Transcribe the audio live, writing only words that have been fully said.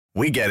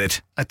We get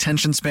it.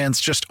 Attention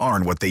spans just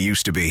aren't what they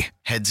used to be.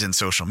 Heads in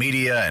social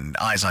media and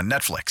eyes on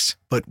Netflix.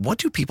 But what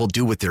do people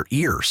do with their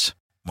ears?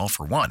 Well,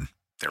 for one,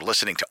 they're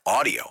listening to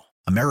audio.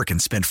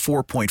 Americans spend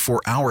 4.4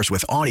 hours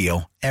with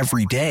audio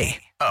every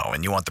day. Oh,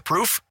 and you want the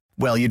proof?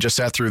 Well, you just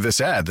sat through this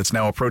ad that's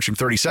now approaching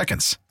 30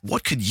 seconds.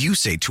 What could you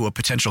say to a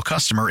potential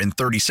customer in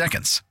 30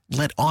 seconds?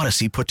 Let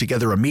Odyssey put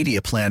together a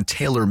media plan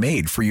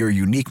tailor-made for your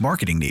unique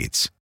marketing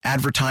needs.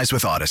 Advertise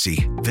with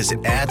Odyssey.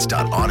 Visit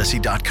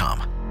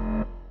ads.odyssey.com.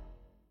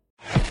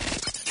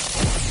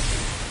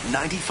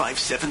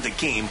 95.7 The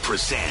Game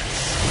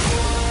presents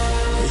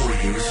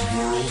Warriors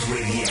World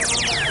Radio.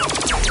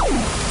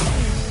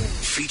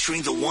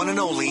 Featuring the one and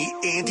only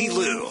Andy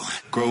Liu.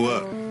 Grow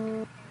up.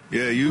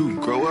 Yeah, you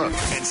grow up.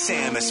 And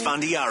Sam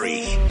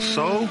Esfandiari.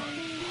 So,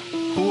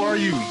 who are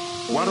you?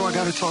 Why do I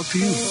gotta talk to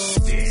you?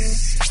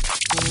 This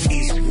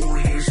is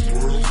Warriors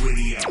World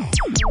Radio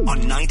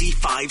on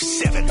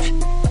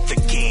 95.7 The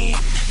Game.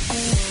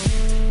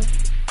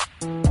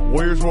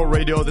 Warriors World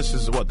Radio, this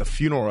is the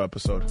funeral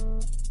episode.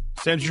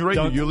 Sam, did you write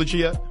your eulogy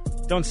yet?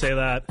 Don't say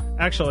that.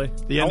 Actually.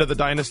 The end of the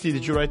dynasty,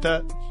 did you write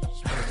that?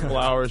 Spent a couple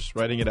hours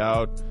writing it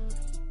out.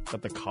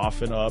 Got the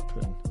coffin up.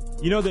 And...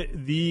 You know,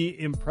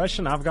 the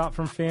impression I've got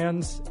from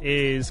fans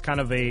is kind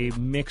of a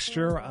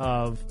mixture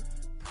of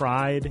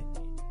pride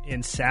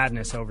and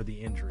sadness over the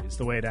injuries,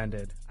 the way it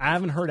ended. I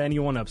haven't heard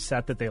anyone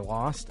upset that they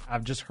lost.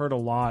 I've just heard a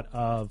lot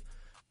of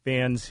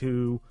fans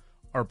who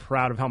are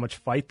proud of how much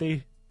fight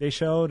they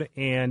showed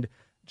and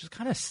just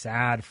kind of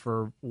sad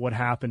for what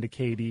happened to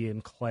KD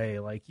and Clay.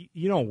 Like,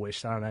 you don't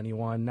wish that on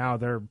anyone. Now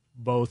they're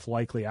both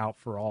likely out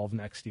for all of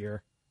next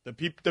year.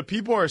 The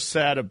people are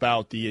sad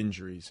about the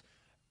injuries,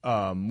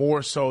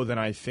 more so than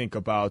I think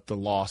about the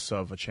loss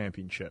of a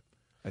championship.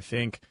 I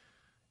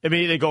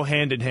mean, they go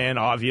hand in hand,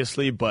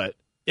 obviously, but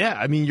yeah,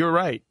 I mean, you're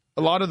right.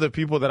 A lot of the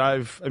people that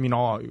I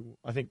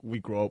think we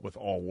grow up with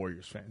all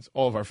Warriors fans.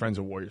 All of our friends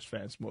are Warriors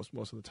fans most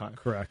of the time.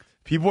 Correct.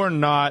 People are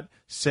not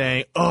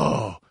saying,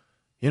 oh,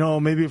 you know,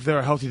 maybe if they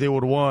were healthy, they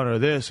would have won, or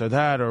this or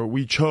that, or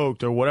we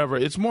choked, or whatever.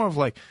 It's more of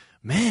like,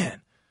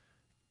 man,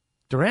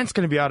 Durant's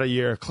going to be out a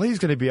year, Clay's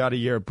going to be out a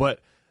year, but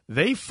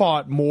they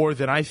fought more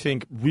than I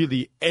think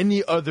really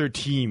any other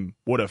team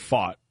would have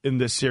fought in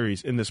this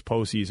series, in this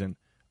postseason,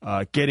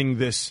 getting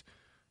this,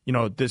 you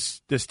know,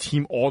 this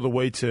team all the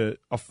way to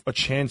a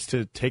chance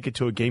to take it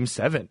to a Game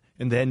 7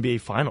 in the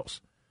NBA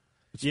Finals.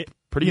 It's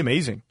pretty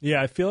amazing.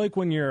 Yeah, I feel like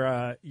when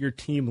your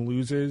team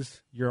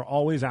loses, you're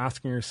always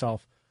asking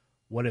yourself,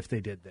 what if they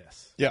did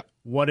this? Yeah.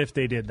 What if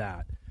they did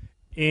that?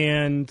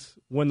 And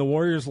when the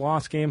Warriors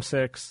lost Game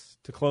 6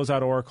 to close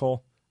out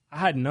Oracle, I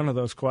had none of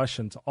those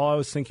questions. All I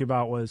was thinking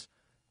about was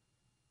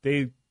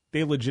they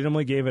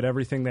legitimately gave it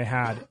everything they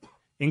had,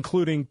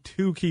 including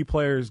two key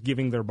players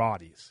giving their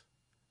bodies.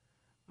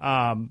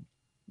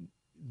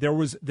 There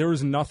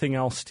was nothing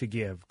else to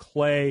give.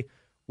 Clay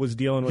was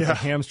dealing with a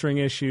hamstring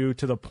issue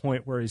to the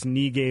point where his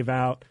knee gave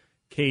out.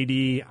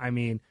 KD, I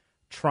mean,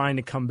 trying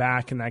to come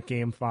back in that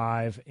Game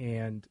 5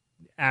 and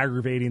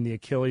aggravating the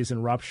Achilles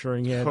and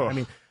rupturing it. I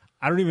mean,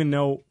 I don't even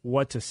know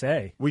what to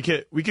say. We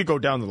could go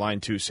down the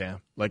line too,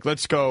 Sam. Like,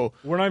 let's go.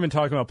 We're not even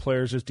talking about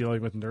players just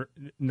dealing with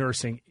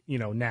nursing,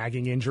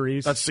 nagging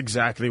injuries. That's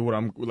exactly what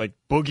I'm like.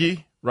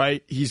 Boogie,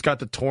 right? He's got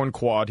the torn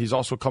quad. He's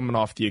also coming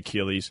off the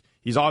Achilles.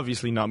 He's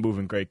obviously not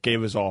moving great.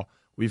 Gave us all.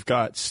 We've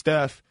got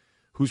Steph,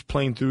 who's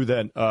playing through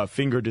that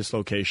finger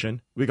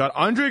dislocation. We got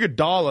Andre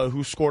Iguodala,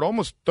 who scored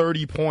almost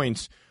 30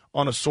 points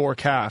on a sore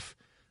calf.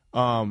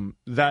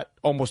 That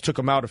almost took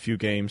him out a few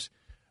games.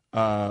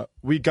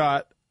 We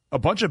got a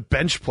bunch of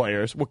bench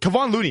players. Well,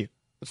 Kevon Looney.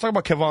 Let's talk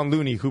about Kevon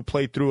Looney, who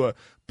played through a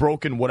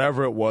broken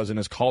whatever it was in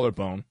his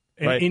collarbone.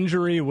 An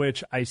injury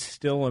which I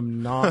still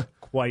am not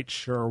quite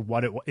sure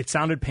what it was. It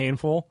sounded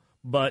painful,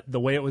 but the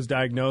way it was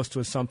diagnosed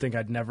was something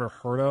I'd never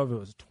heard of. It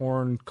was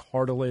torn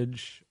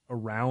cartilage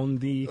around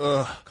the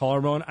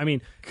collarbone. I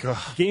mean,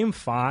 Game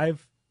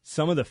 5,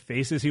 some of the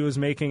faces he was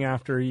making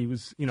after he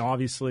was,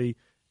 obviously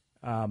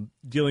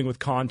dealing with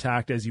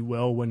contact, as you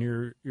will when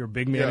you're a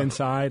big man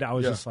inside. I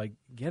was just like,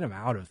 get him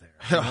out of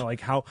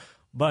there.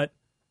 But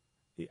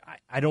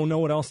I don't know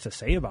what else to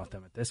say about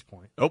them at this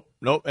point.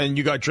 Nope. And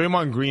you got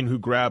Draymond Green, who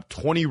grabbed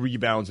 20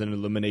 rebounds in an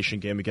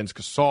elimination game against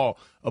Gasol,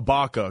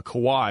 Ibaka,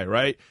 Kawhi,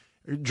 right?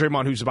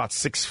 Draymond, who's about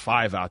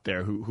 6'5" out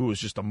there, who was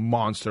just a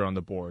monster on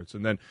the boards.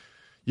 And then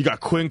you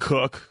got Quinn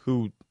Cook,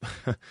 who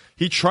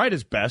he tried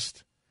his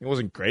best. It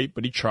wasn't great,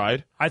 but he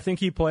tried. I think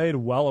he played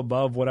well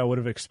above what I would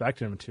have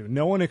expected him to.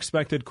 No one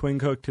expected Quinn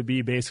Cook to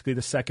be basically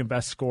the second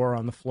best scorer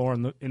on the floor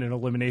in an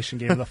elimination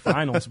game of the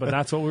finals, but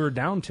that's what we were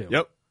down to.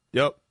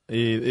 Yep.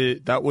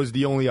 That was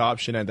the only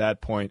option at that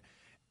point.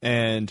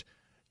 And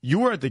you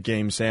were at the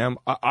game, Sam.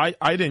 I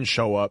didn't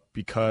show up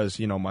because,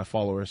 my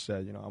followers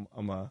said,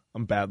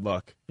 I'm bad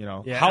luck.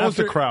 How was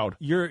the crowd?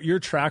 Your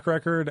track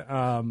record,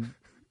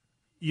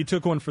 you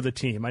took one for the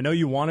team. I know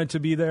you wanted to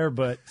be there,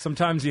 but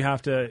sometimes you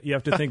have to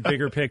think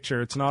bigger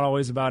picture. It's not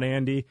always about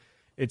Andy.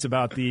 It's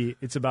about the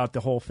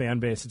whole fan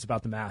base. It's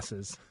about the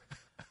masses.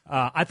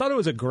 I thought it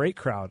was a great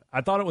crowd.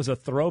 I thought it was a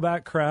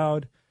throwback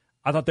crowd.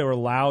 I thought they were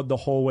loud the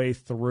whole way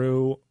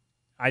through.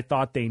 I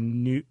thought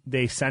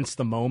they sensed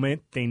the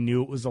moment. They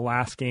knew it was the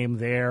last game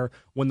there.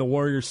 When the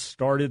Warriors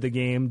started the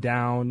game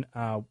down,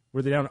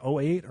 were they down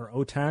 0-8 or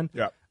 0-10?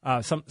 Yeah.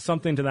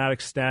 Something to that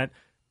extent.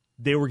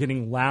 They were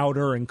getting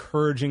louder,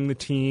 encouraging the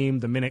team.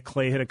 The minute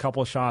Clay hit a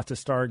couple of shots, it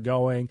started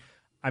going.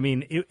 I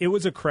mean, it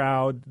was a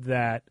crowd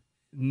that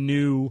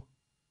knew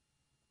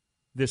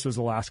this was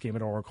the last game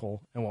at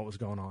Oracle and what was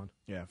going on.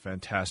 Yeah,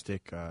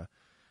 fantastic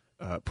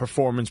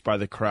performance by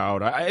the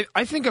crowd.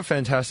 I think a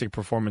fantastic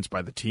performance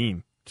by the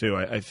team, too.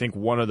 I think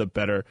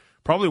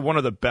probably one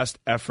of the best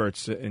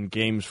efforts in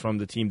games from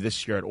the team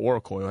this year at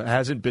Oracle. It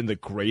hasn't been the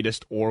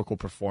greatest Oracle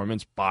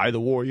performance by the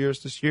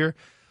Warriors this year,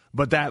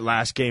 but that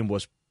last game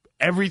was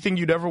everything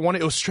you'd ever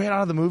wanted. It was straight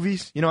out of the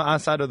movies,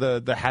 outside of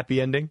the happy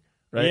ending,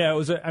 right? Yeah, it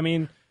was.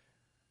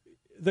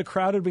 The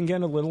crowd had been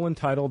getting a little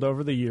entitled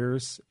over the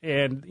years,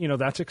 and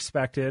that's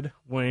expected.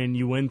 When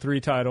you win 3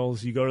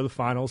 titles, you go to the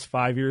finals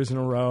 5 years in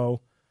a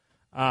row.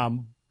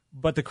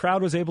 But the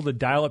crowd was able to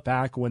dial it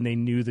back when they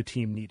knew the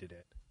team needed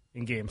it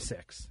in Game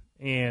 6,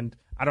 and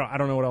I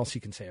don't know what else you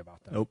can say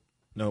about that.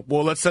 Nope.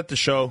 Well, let's set the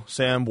show.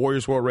 Sam,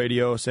 Warriors World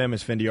Radio. Sam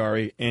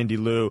Esfandiari, Andy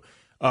Liu.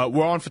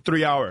 We're on for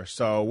 3 hours,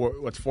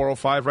 so it's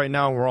 4:05 right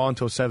now. We're on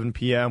until 7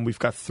 p.m. We've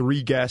got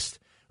 3 guests.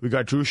 We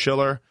got Drew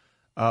Schiller,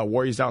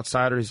 Warriors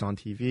Outsider. He's on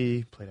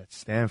TV, played at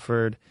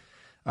Stanford.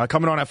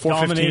 Coming on at 4:15.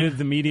 Dominated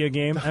the media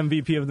game,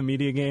 MVP of the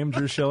media game,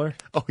 Drew Schiller.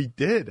 Oh, he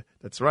did.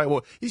 That's right.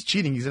 Well, he's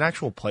cheating. He's an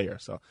actual player,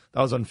 so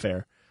that was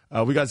unfair.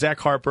 We got Zach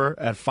Harper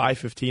at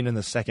 5:15 in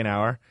the second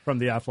hour. From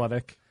The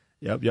Athletic.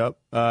 Yep.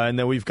 And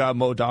then we've got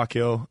Mo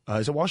Dacio.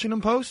 Is it Washington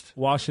Post?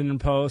 Washington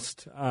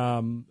Post.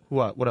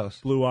 What else?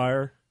 Blue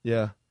Wire.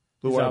 Yeah.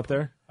 He's out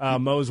there.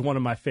 Mo's one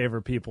of my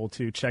favorite people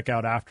to check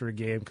out after a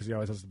game because he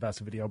always has the best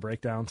video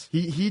breakdowns.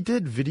 He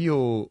did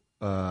video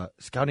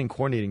scouting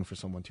coordinating for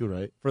someone too,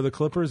 right? For the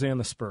Clippers and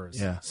the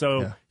Spurs. Yeah.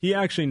 So he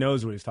actually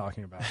knows what he's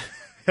talking about.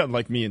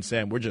 Unlike me and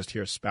Sam, we're just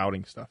here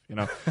spouting stuff,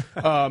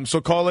 So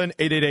call in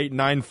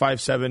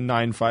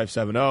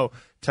 888-957-9570.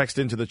 Text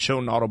into the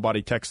Chilton Auto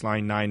Body text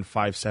line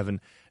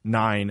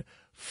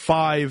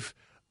 95795.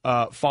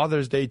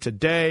 Father's Day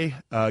today.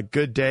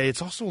 Good day.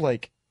 It's also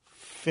like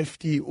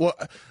 50. Well,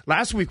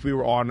 last week we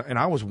were on, and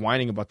I was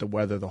whining about the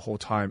weather the whole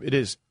time. It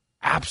is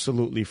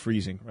absolutely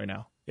freezing right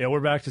now. Yeah,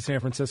 we're back to San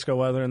Francisco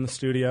weather in the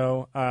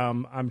studio.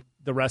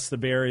 The rest of the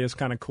Bay Area is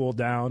kind of cooled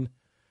down.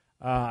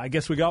 I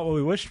guess we got what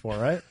we wished for,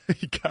 right?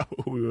 We got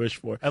what we wished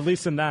for. At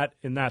least in that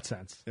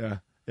sense. Yeah,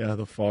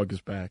 the fog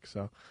is back.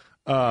 So,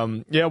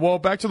 well,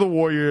 back to the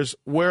Warriors.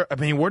 Where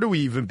do we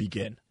even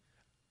begin?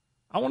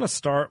 I want to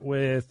start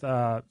with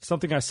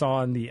something I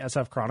saw in the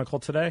SF Chronicle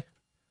today.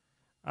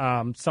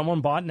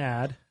 Someone bought an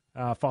ad,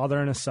 father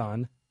and a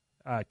son,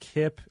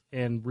 Kip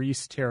and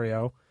Reese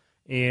Terrio.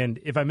 And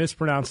if I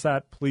mispronounce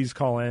that, please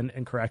call in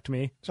and correct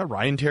me. Is that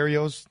Ryan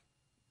Terrio's?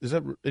 Is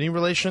that any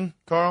relation,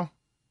 Carl?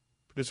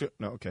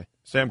 No, okay.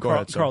 Sam, go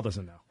ahead. Carl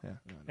doesn't know. Yeah.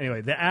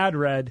 Anyway, the ad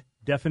read,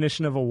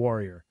 definition of a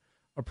warrior,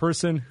 a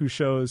person who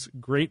shows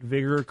great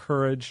vigor,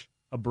 courage,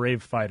 a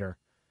brave fighter.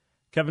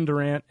 Kevin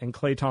Durant and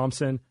Klay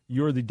Thompson,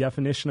 you're the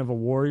definition of a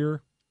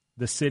warrior.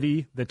 The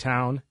city, the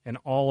town, and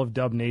all of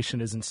Dub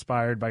Nation is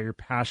inspired by your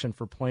passion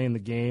for playing the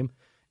game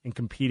and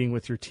competing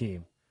with your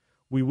team.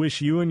 We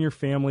wish you and your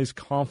families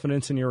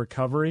confidence in your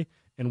recovery,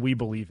 and we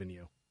believe in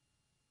you.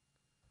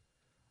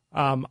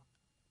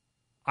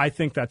 I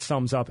think that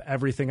sums up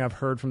everything I've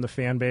heard from the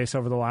fan base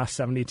over the last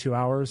 72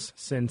 hours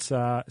since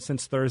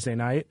Thursday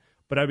night.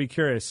 But I'd be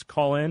curious.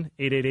 Call in,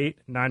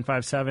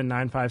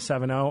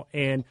 888-957-9570,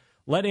 and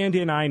let Andy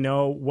and I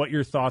know what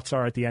your thoughts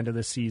are at the end of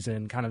the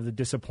season, kind of the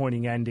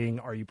disappointing ending.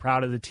 Are you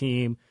proud of the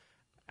team?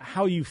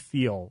 How you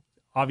feel?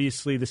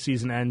 Obviously, the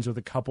season ends with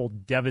a couple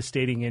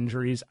devastating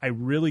injuries. I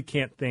really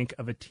can't think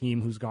of a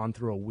team who's gone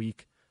through a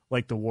week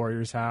like the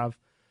Warriors have.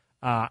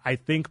 I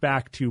think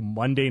back to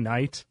Monday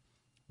night.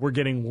 We're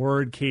getting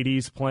word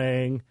KD's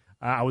playing.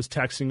 I was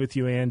texting with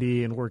you,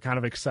 Andy, and we're kind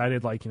of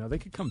excited, they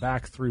could come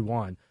back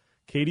 3-1.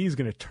 KD's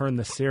going to turn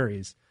the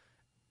series.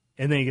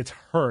 And then he gets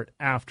hurt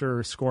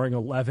after scoring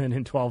 11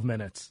 in 12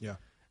 minutes. Yeah.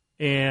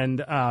 And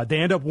they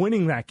end up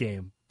winning that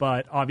game.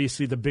 But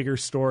obviously the bigger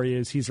story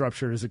is he's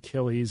ruptured his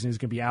Achilles and he's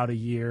going to be out a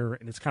year,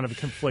 and it's kind of a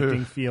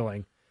conflicting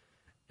feeling.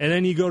 And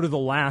then you go to the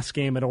last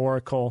game at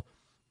Oracle,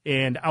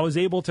 and I was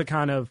able to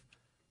kind of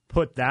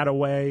put that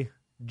away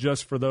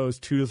just for those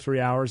 2 to 3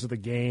 hours of the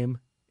game.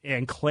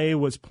 And Klay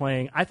was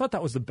playing. I thought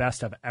that was the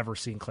best I've ever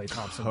seen Klay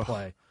Thompson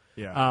play.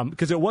 Yeah.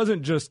 Because it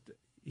wasn't just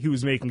he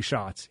was making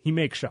shots. He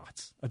makes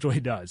shots. That's what he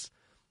does.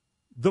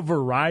 The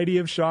variety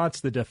of shots,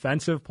 the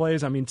defensive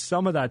plays,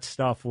 some of that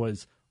stuff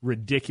was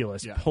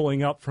ridiculous. Yeah.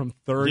 Pulling up from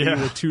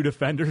 30 with 2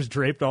 defenders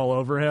draped all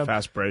over him.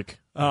 Fast break.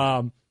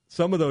 Some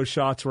of those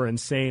shots were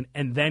insane.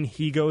 And then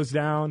he goes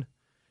down.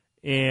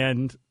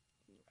 And,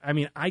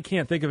 I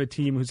can't think of a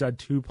team who's had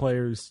 2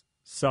 players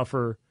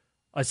suffer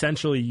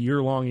essentially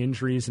year-long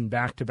injuries in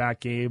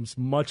back-to-back games,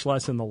 much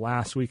less in the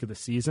last week of the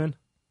season.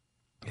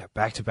 Yeah,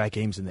 back-to-back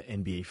games in the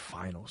NBA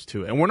Finals,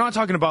 too. And we're not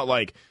talking about,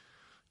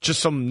 just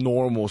some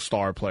normal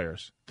star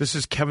players. This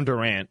is Kevin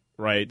Durant,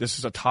 right? This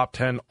is a top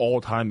 10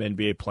 all-time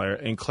NBA player.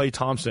 And Klay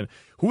Thompson,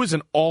 who is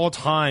an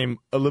all-time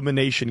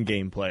elimination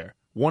game player.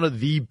 One of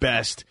the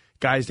best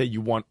guys that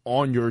you want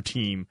on your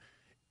team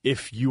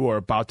if you are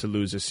about to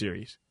lose a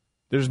series.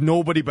 There's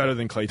nobody better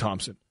than Klay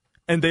Thompson.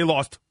 And they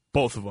lost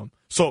both of them.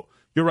 So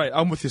you're right.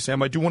 I'm with you,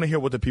 Sam. I do want to hear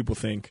what the people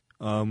think.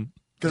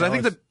 Because I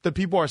think that the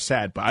people are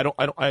sad, but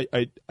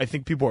I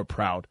think people are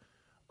proud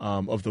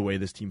of the way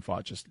this team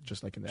fought,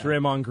 just like in that.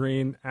 Draymond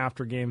Green,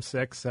 after Game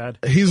 6, said,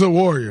 he's a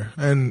warrior.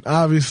 And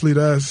obviously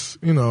that's,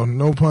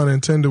 no pun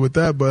intended with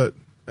that, but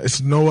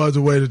it's no other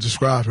way to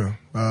describe him.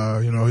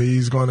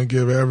 He's going to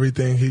give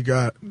everything he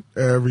got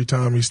every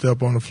time he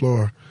step on the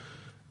floor.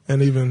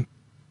 And even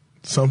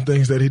some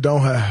things that he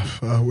don't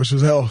have, which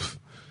is health.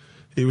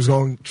 He was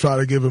going to try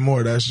to give it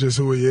more. That's just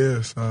who he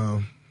is.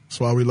 That's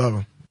why we love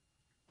him.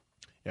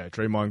 Yeah,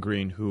 Draymond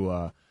Green,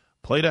 who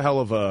played a hell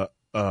of a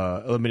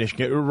elimination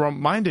game. It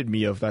reminded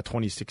me of that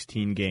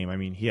 2016 game. I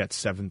mean, he had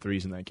 7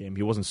 threes in that game.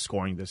 He wasn't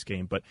scoring this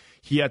game, but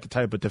he had the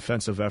type of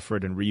defensive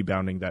effort and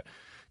rebounding that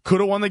could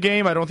have won the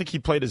game. I don't think he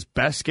played his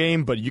best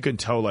game, but you can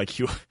tell like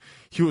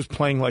he was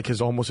playing like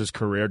almost his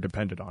career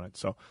depended on it.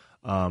 So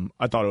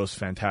I thought it was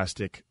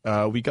fantastic.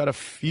 We got a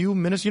few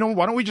minutes.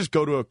 Why don't we just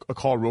go to a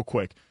call real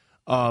quick?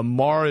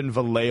 Mar in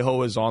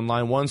Vallejo is on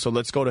line 1, so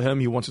let's go to him.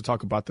 He wants to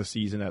talk about the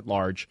season at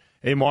large.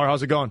 Hey, Mar,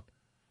 how's it going?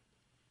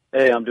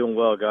 Hey, I'm doing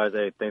well, guys.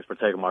 Hey, thanks for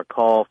taking my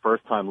call.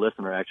 First-time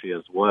listener, actually,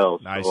 as well.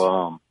 Nice.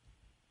 So,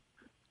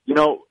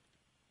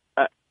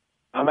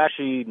 I'm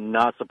actually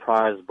not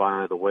surprised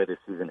by the way the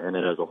season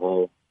ended as a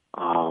whole.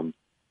 The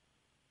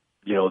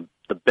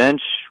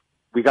bench,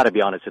 we got to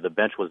be honest here, the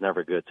bench was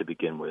never good to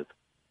begin with.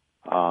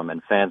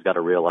 And fans got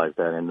to realize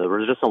that. And there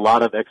was just a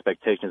lot of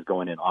expectations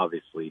going in,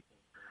 obviously,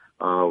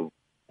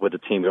 with the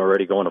team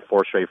already going to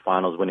 4 straight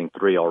finals, winning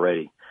 3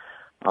 already.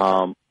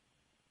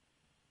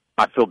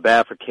 I feel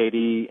bad for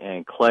KD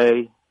and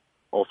Klay.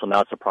 Also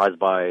not surprised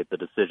by the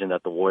decision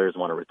that the Warriors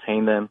want to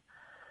retain them.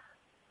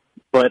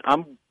 But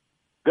I'm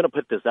going to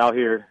put this out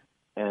here,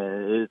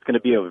 and it's going to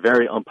be a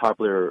very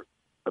unpopular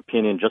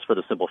opinion just for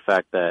the simple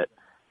fact that,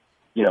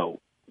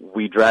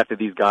 we drafted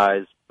these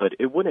guys, but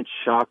it wouldn't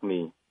shock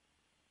me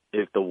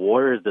if the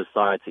Warriors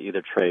decide to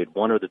either trade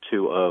one or the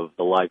two of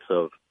the likes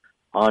of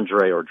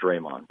Andre or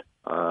Draymond.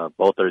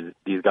 Both of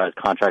these guys'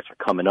 contracts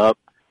are coming up,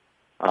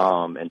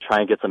 and try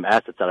and get some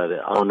assets out of it.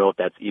 I don't know if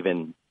that's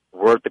even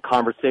worth the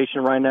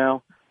conversation right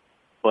now,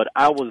 but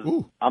I'm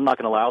not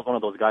going to lie, I was one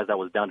of those guys that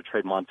was down to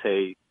trade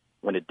Monte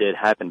when it did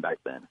happen back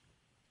then,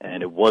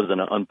 and it was an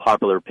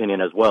unpopular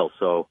opinion as well.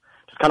 So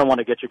just kind of want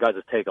to get your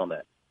guys' take on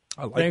that.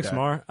 Thanks, that.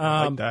 Mar.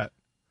 I like that.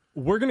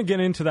 We're going to get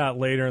into that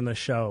later in the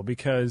show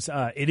because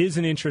it is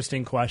an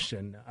interesting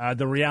question.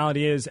 The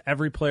reality is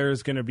every player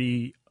is going to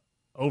be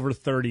over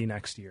 30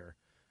 next year.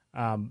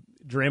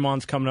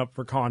 Draymond's coming up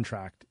for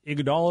contract.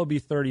 Iguodala will be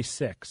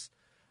 36.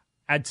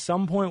 At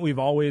some point, we've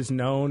always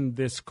known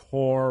this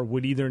core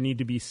would either need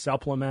to be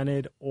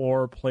supplemented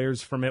or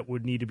players from it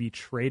would need to be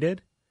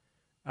traded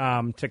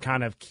to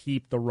kind of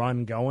keep the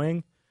run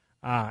going.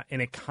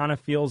 And it kind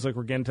of feels like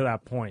we're getting to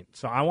that point.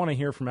 So I want to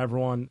hear from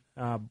everyone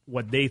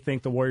what they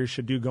think the Warriors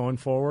should do going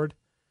forward.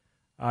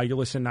 You're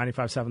listening to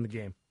 95.7 The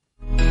Game.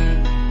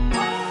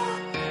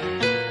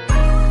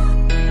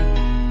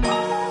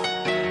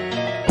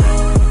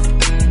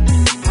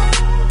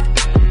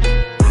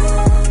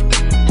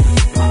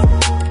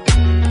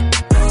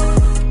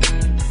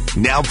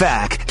 Now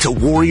back to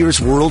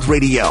Warriors World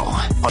Radio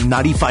on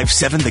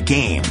 95.7 The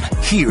Game.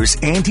 Here's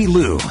Andy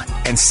Liu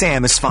and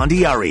Sam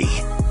Esfandiari.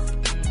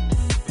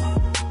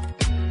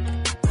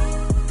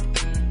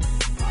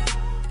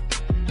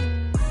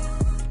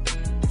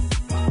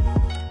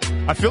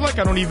 I feel like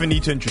I don't even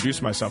need to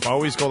introduce myself. I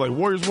always go like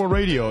Warriors World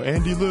Radio,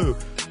 Andy Liu,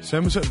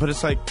 Sam, but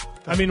it's like,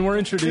 we're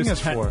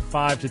introduced for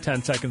 5 to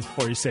 10 seconds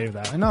before you save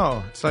that. I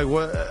know. It's like,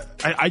 what?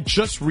 I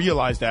just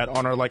realized that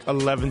on our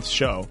 11th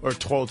show or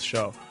 12th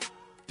show.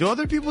 Do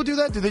other people do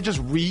that? Do they just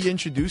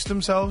reintroduce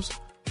themselves?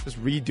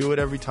 Just redo it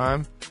every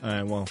time? All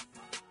right, well,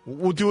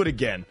 we'll do it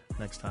again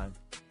next time.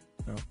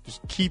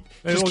 Just keep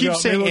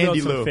saying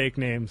Andy Liu. Some fake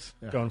names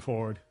going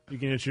forward. You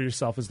can introduce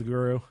yourself as the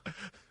guru.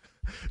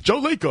 Joe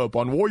Lacob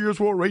on Warriors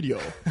World Radio.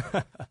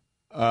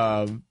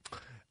 We're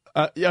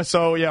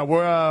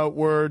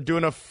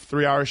doing a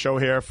 3-hour show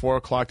here, 4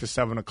 o'clock to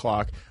 7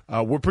 o'clock.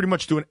 We're pretty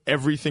much doing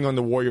everything on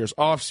the Warriors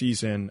off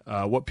season.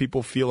 What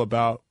people feel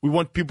about. We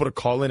want people to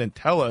call in and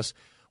tell us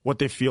what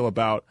they feel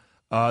about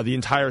the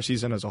entire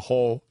season as a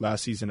whole.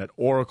 Last season at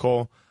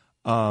Oracle,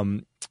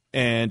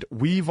 and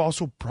we've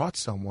also brought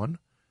someone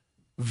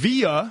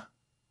via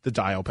the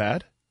dial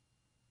pad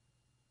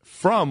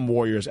from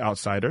Warriors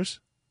Outsiders.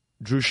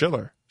 Drew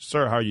Schiller.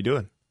 Sir, how are you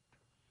doing?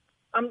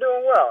 I'm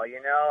doing well.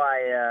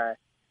 I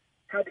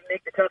had to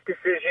make the tough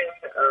decision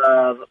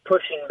of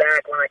pushing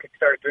back when I could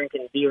start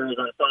drinking beers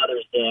on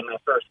Father's Day, my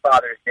first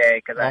Father's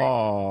Day, because I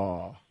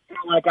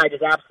feel like I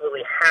just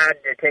absolutely had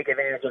to take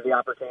advantage of the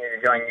opportunity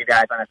to join you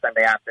guys on a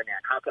Sunday afternoon.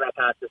 How could I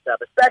pass this up?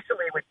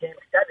 Especially with Game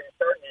 7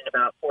 starting in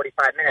about 45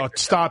 5 minutes. Oh,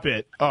 stop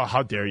it! Oh,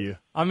 how dare you!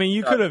 I mean,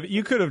 you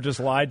could have just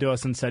lied to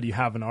us and said you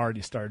haven't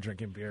already started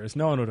drinking beers.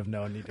 No one would have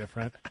known any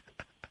different.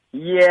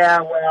 Yeah,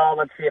 well,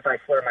 let's see if I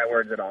slur my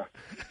words at all.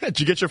 Did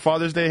you get your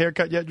Father's Day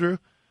haircut yet, Drew?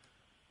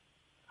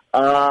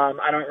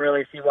 I don't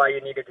really see why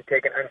you needed to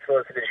take an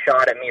unsolicited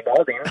shot at me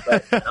balding,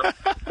 but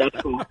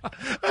that's cool.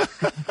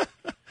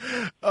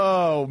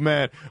 Oh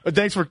man,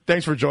 thanks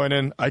for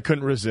joining. I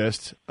couldn't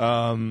resist.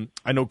 I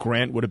know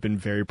Grant would have been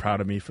very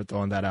proud of me for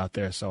throwing that out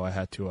there, so I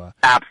had to.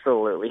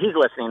 Absolutely, he's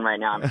listening right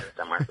now. I'm sure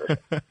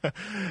somewhere.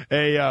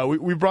 Hey,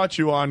 we brought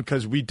you on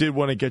because we did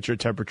want to get your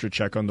temperature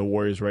check on the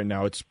Warriors right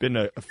now. It's been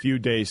a few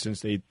days since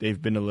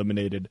they've been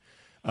eliminated.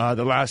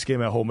 The last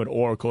game at home at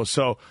Oracle.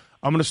 So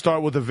I'm going to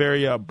start with a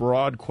very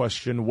broad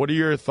question. What are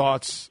your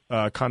thoughts,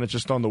 kind of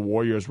just on the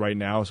Warriors right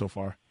now so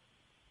far?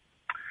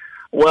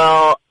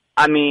 Well,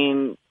 I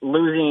mean,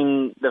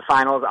 losing the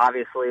finals,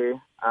 obviously,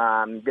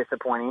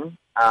 disappointing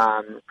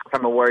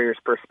from a Warriors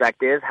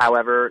perspective.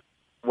 However,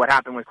 what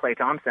happened with Klay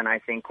Thompson, I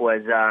think,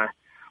 was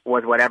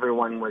what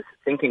everyone was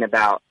thinking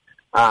about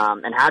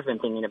and has been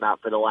thinking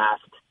about for the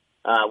last,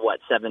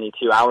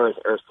 72 hours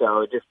or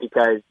so, just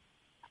because,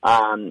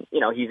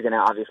 he's going to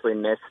obviously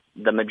miss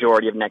the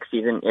majority of next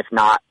season, if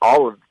not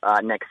all of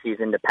next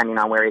season, depending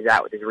on where he's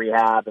at with his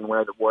rehab and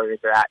where the Warriors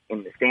are at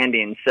in the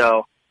standings.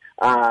 So,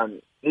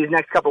 these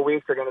next couple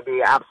weeks are going to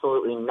be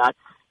absolutely nuts.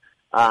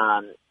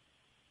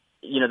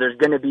 There's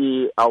going to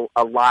be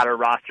a lot of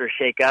roster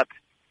shakeup,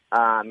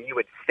 you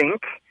would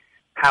think.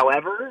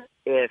 However,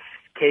 if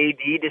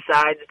KD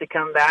decides to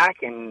come back,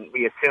 and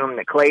we assume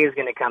that Klay is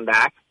going to come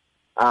back,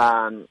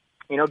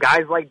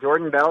 guys like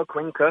Jordan Bell,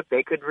 Quinn Cook,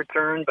 they could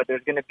return, but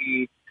there's going to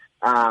be,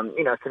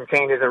 some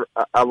changes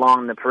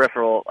along the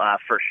peripheral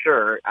for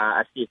sure.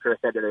 As Steve Kerr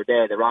said the other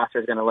day, the roster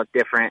is going to look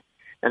different.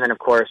 And then, of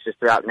course, just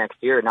throughout next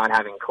year, not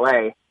having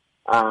Klay,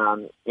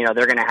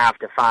 they're going to have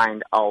to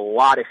find a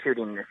lot of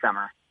shooting this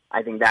summer.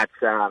 I think that's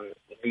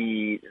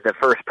the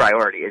first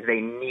priority is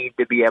they need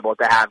to be able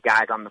to have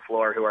guys on the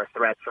floor who are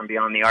threats from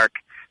beyond the arc,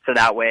 so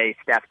that way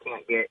Steph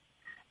can't get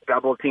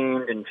double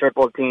teamed and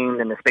triple teamed,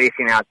 and the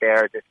spacing out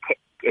there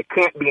it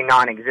can't be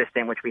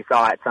non-existent, which we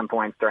saw at some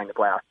points during the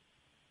playoffs.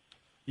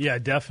 Yeah,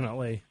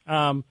 definitely.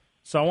 So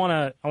I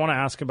want to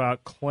ask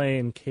about Klay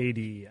and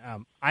KD.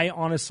 I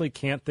honestly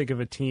can't think of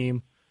a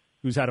team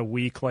who's had a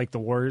week like the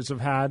Warriors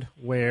have had,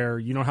 where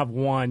you don't have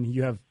one,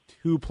 you have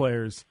two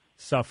players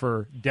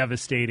suffer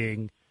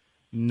devastating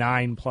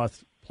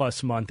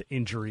 9+ month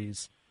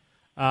injuries.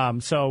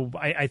 So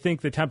I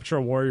think the temperature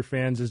of Warrior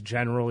fans is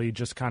generally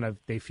just kind of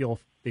they feel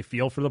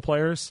for the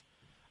players.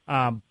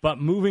 But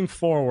moving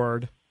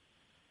forward,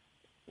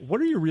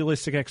 what are your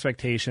realistic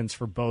expectations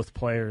for both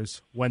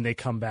players when they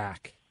come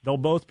back? They'll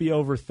both be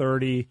over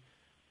 30.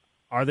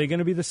 Are they going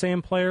to be the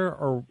same player,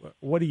 or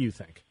what do you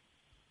think?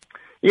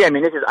 Yeah, I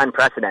mean, this is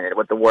unprecedented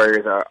what the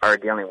Warriors are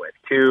dealing with.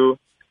 Two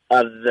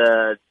of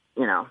the,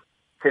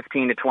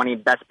 15 to 20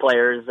 best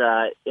players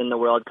in the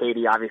world,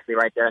 KD obviously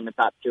right there in the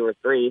top 2 or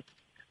 3,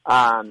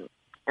 and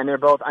they're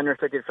both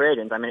unrestricted free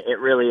agents. I mean, it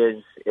really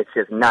is, it's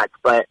just nuts.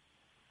 But,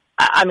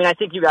 I mean, I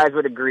think you guys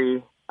would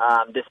agree,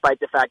 despite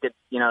the fact that,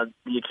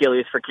 the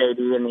Achilles for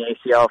KD and the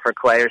ACL for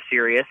Klay are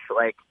serious,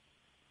 like,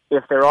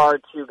 if there are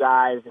two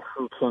guys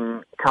who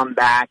can come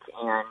back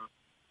and,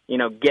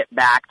 get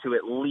back to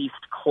at least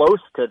close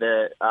to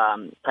the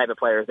type of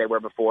players they were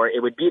before,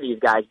 it would be these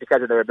guys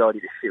because of their ability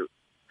to shoot.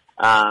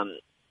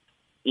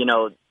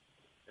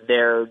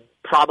 They're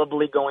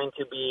probably going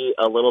to be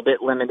a little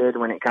bit limited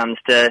when it comes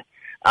to,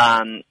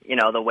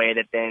 the way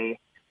that they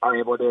are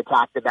able to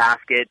attack the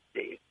basket.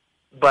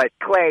 But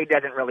Klay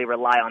doesn't really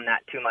rely on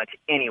that too much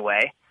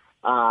anyway.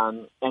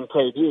 And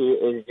KD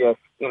is just,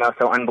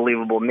 so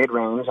unbelievable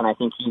mid-range, and I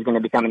think he's going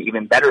to become an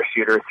even better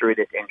shooter through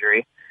this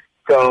injury.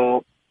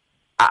 So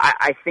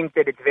I think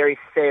that it's very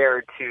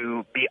fair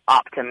to be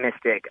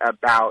optimistic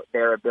about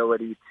their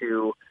ability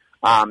to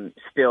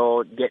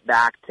still get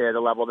back to the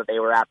level that they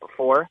were at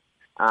before.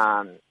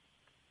 I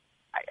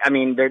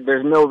mean,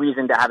 there's no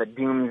reason to have a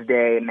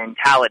doomsday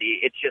mentality.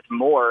 It's just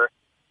more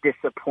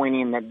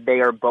disappointing that they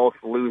are both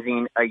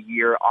losing a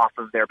year off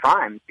of their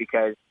primes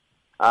because,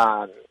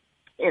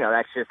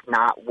 that's just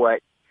not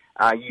what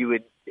you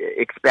would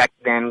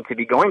expect them to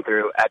be going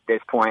through at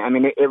this point. I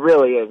mean, it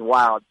really is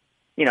wild.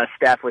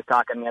 Steph was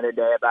talking the other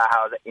day about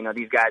how,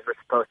 these guys were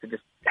supposed to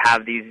just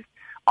have these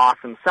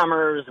awesome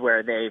summers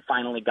where they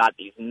finally got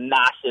these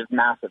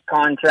massive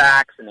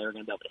contracts and they were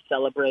going to be able to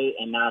celebrate,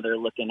 and now they're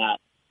looking at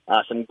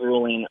some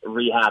grueling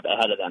rehab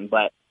ahead of them.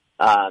 But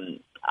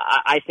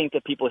I think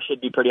that people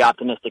should be pretty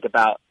optimistic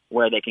about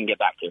where they can get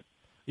back to.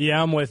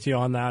 Yeah, I'm with you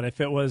on that.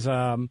 If it was,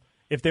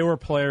 if they were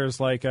players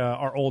like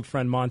our old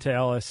friend Monte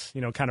Ellis,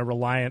 kind of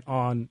reliant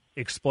on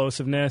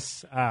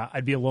explosiveness,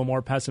 I'd be a little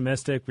more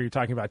pessimistic. But you're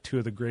talking about two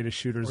of the greatest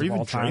shooters of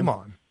all time.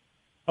 Draymond.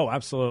 Oh,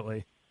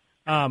 absolutely.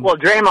 Well,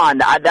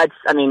 Draymond,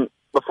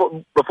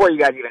 before you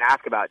guys even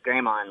ask about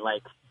Draymond,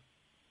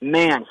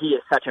 man, he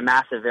is such a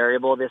massive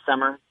variable this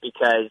summer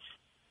because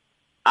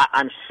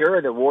I'm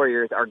sure the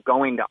Warriors are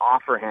going to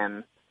offer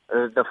him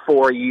the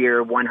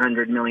 4-year,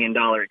 $100 million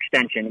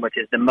extension, which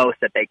is the most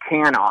that they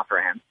can offer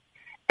him.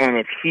 And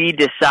if he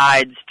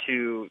decides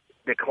to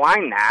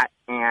decline that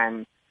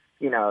and,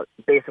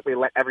 basically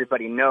let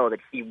everybody know that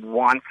he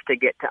wants to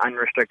get to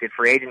unrestricted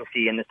free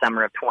agency in the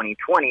summer of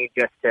 2020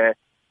 just to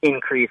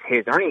increase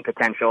his earning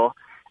potential,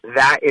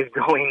 that is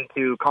going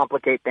to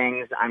complicate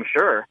things, I'm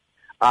sure,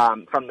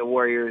 from the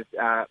Warriors'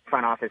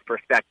 front office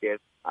perspective,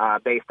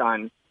 based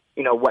on,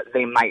 what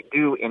they might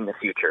do in the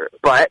future.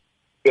 But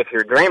if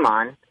you're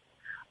Draymond,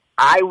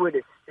 I would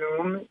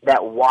assume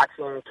that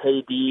watching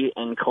KD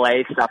and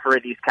Klay suffer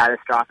these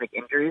catastrophic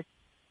injuries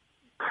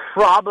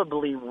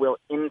probably will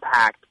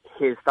impact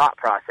his thought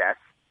process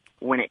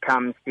when it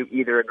comes to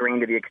either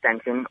agreeing to the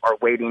extension or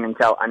waiting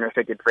until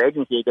unrestricted free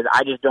agency, because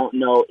I just don't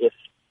know if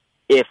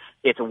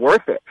it's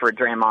worth it for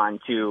Draymond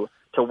to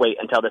wait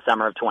until the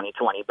summer of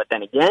 2020. But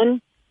then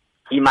again,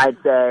 he might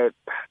say,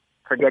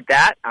 forget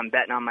that. I'm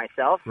betting on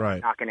myself. Right.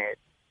 I'm not going to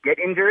get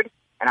injured,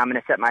 and I'm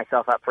going to set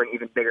myself up for an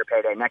even bigger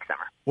payday next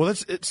summer. Well,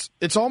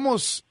 it's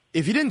almost,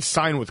 if he didn't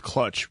sign with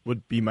Clutch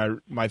would be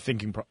my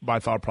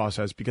thought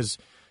process, because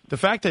the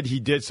fact that he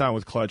did sign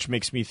with Clutch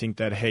makes me think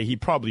that, hey, he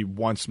probably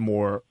wants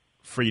more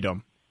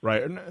freedom,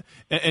 right?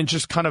 And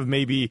just kind of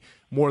maybe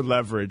more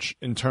leverage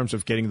in terms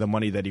of getting the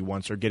money that he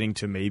wants or getting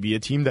to maybe a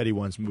team that he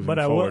wants moving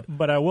forward.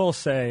 But I will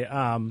say,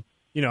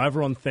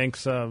 everyone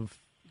thinks of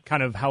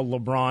kind of how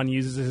LeBron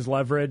uses his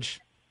leverage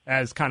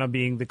as kind of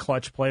being the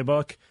Clutch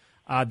playbook.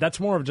 That's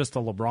more of just a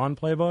LeBron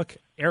playbook.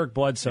 Eric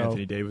Bledsoe.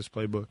 Anthony Davis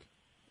playbook.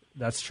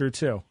 That's true,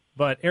 too.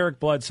 But Eric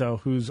Bledsoe,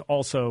 who's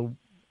also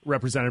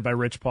represented by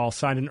Rich Paul,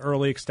 signed an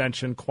early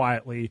extension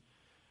quietly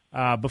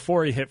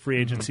before he hit free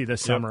agency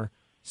this summer.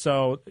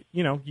 So,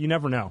 you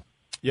never know.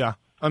 Yeah.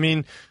 I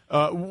mean,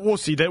 we'll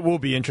see. That will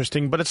be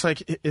interesting. But it's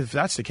like, if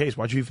that's the case,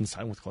 why'd you even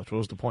sign with Clutch? What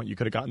was the point? You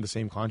could have gotten the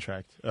same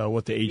contract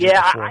with the agent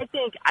before. I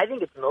think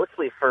it's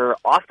mostly for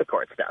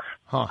off-the-court stuff.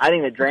 Huh. I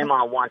think that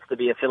Draymond wants to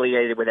be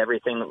affiliated with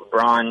everything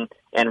LeBron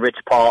and Rich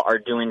Paul are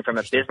doing from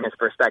a business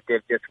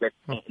perspective, just with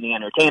the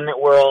entertainment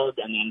world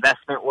and the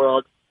investment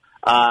world.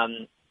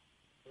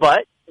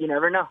 But you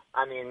never know.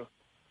 I mean,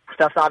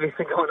 stuff's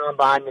obviously going on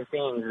behind the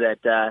scenes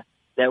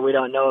that we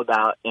don't know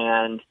about,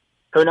 and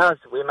who knows?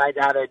 We might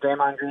have a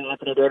Draymond Green,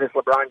 Anthony Davis,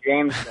 LeBron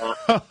James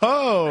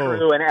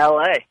crew in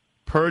L.A.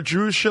 Per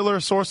Drew Schiller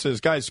sources,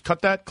 guys,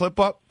 cut that clip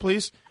up,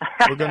 please.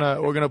 We're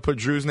gonna put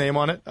Drew's name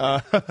on it.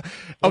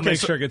 We'll make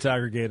sure it gets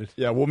aggregated.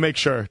 Yeah, we'll make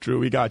sure, Drew.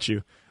 We got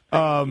you.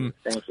 Thank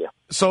you.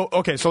 So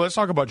let's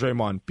talk about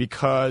Draymond,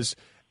 because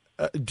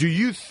do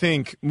you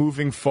think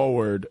moving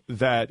forward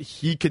that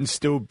he can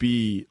still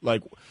be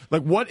like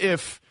what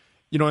if,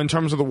 in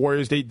terms of the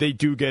Warriors, they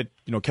do get,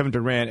 Kevin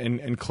Durant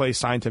and Klay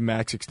signed to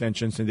max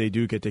extensions and they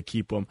do get to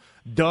keep them.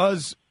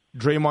 Does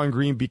Draymond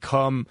Green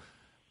become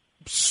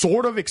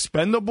sort of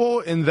expendable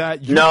in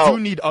that you do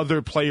need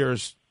other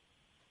players?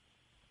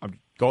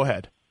 Go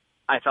ahead.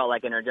 I felt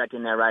like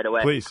interjecting there right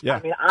away. Please, yeah.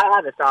 I mean, I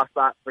have a soft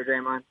spot for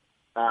Draymond.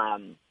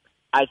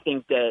 I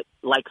think that,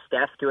 like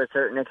Steph to a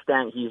certain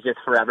extent, he's just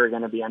forever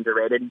going to be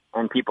underrated,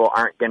 and people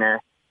aren't going to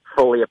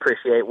fully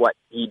appreciate what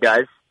he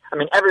does. I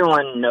mean,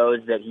 everyone knows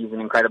that he's an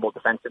incredible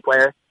defensive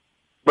player,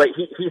 but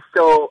he's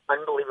so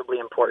unbelievably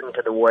important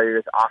to the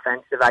Warriors'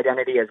 offensive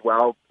identity as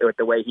well, with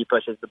the way he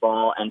pushes the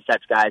ball and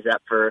sets guys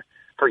up for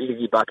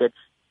easy buckets.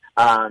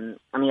 I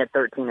mean, he had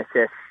 13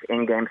 assists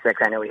in Game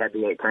 6. I know he had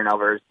the 8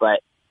 turnovers,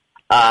 but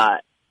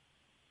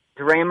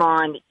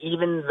Draymond,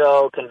 even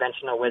though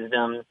conventional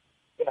wisdom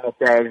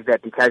says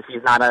that because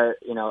he's not a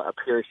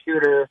pure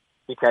shooter,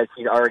 because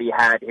he's already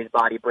had his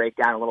body break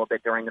down a little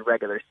bit during the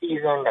regular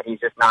season, that he's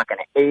just not going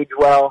to age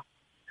well.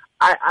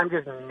 I'm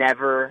just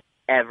never,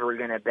 ever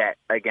going to bet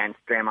against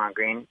Draymond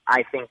Green.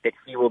 I think that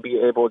he will be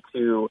able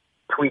to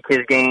tweak his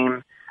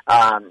game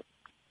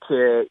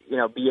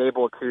to be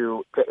able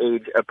to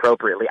age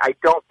appropriately. I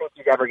don't think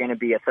he's ever going to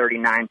be a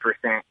 39%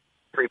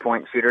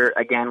 three-point shooter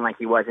again like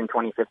he was in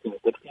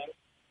 2015-16.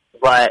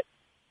 But,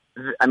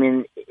 I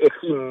mean, if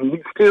he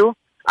needs to,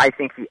 I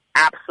think he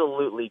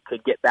absolutely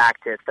could get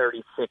back to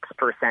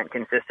 36%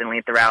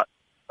 consistently throughout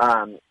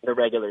the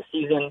regular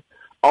season.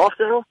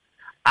 Also,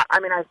 I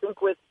mean, I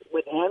think with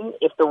him,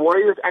 if the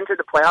Warriors enter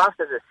the playoffs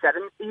as a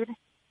 7 seed,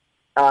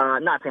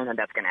 not saying that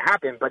that's going to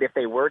happen, but if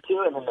they were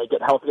to, and then they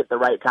get healthy at the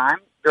right time,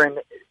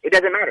 it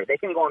doesn't matter. They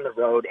can go on the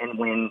road and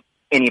win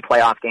any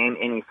playoff game,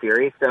 any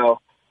series. So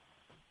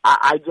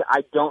I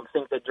don't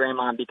think that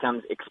Draymond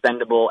becomes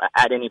expendable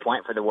at any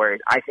point for the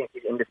Warriors. I think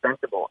he's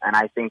indispensable, and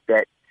I think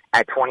that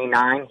at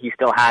 29, he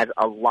still has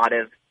a lot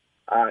of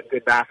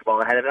good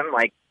basketball ahead of him,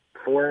 like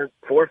 4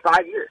 or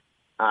 5 years,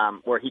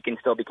 where he can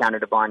still be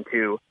counted upon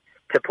to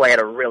play at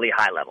a really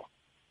high level.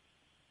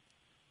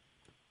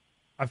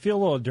 I feel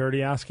a little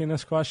dirty asking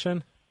this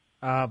question.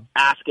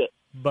 Ask it.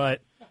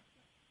 But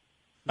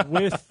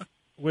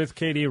with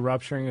KD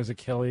rupturing his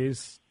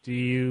Achilles, do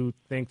you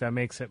think that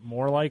makes it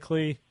more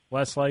likely,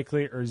 less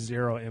likely, or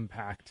zero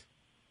impact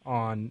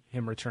on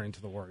him returning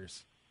to the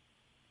Warriors?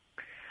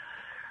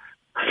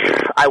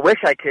 I wish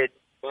I could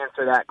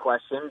answer that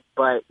question,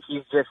 but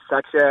he's just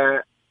such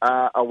a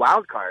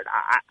wild card.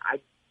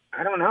 I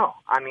I don't know.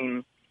 I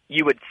mean,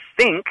 you would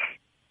think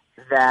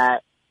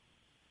that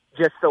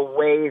just the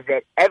way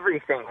that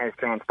everything has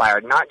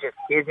transpired, not just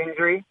his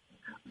injury,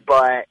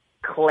 but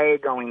Clay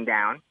going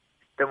down,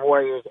 the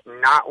Warriors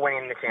not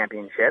winning the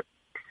championship.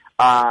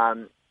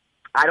 I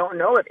don't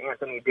know if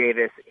Anthony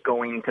Davis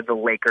going to the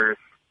Lakers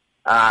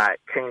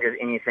changes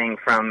anything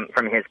from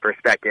his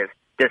perspective.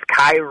 Does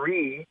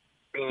Kyrie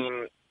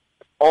being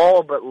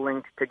all but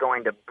linked to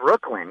going to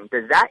Brooklyn,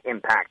 does that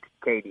impact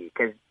KD?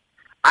 Because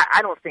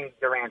I don't think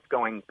Durant's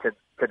going to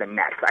the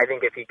Nets. I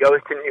think if he goes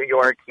to New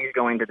York, he's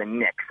going to the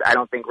Knicks. I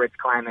don't think Rich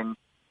Kleiman,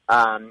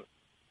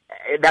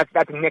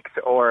 that's Knicks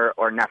or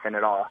nothing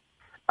at all.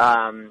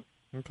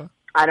 Okay.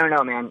 I don't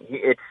know, man.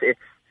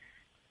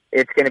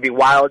 It's going to be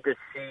wild to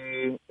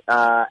see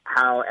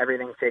how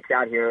everything shakes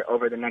out here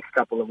over the next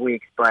couple of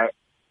weeks. But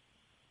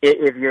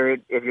if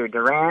you're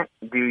Durant,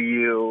 do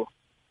you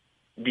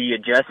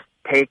just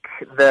take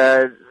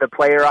the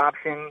player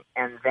option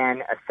and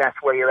then assess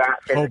where you're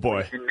at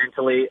physically and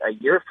mentally a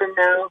year from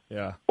now?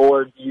 Yeah.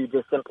 Or do you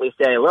just simply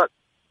say, look,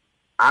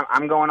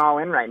 I'm going all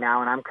in right now,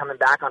 and I'm coming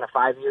back on a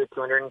 5-year,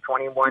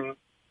 $221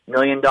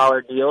 million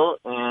deal,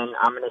 and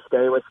I'm going to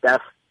stay with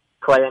Steph,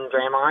 Clay, and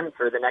Draymond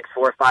for the next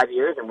 4 or 5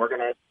 years, and we're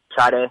going to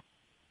try to,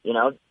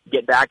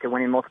 get back to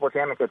winning multiple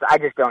championships. I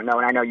just don't know,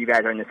 and I know you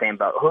guys are in the same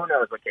boat. Who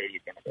knows what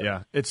KD's going to do?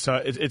 Yeah,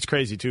 it's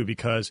crazy, too,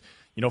 because,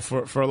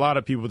 for a lot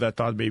of people that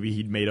thought maybe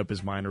he'd made up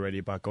his mind already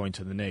about going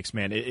to the Knicks,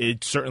 man,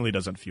 it certainly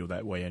doesn't feel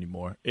that way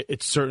anymore.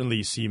 It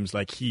certainly seems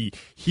like he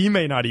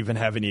may not even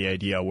have any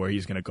idea where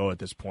he's going to go at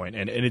this point,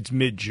 and it's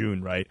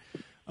mid-June, right?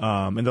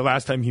 And the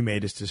last time he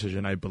made his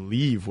decision, I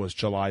believe, was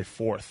July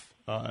 4th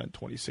in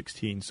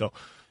 2016. So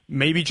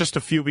maybe just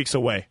a few weeks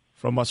away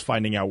from us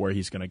finding out where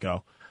he's going to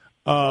go.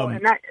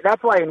 And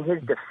that's why, in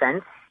his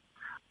defense,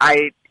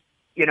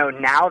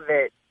 now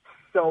that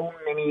so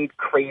many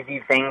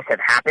crazy things have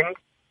happened,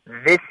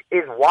 this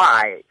is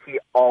why he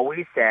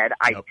always said,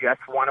 I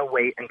just want to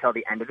wait until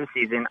the end of the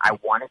season. I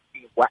want to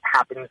see what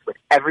happens with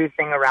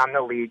everything around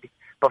the league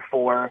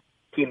before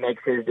he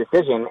makes his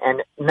decision.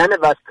 And none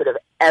of us could have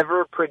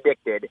ever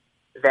predicted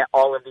that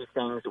all of these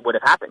things would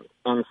have happened.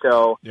 And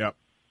so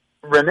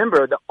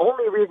remember, the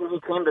only reason he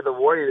came to the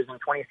Warriors in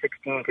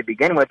 2016 to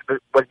begin with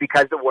was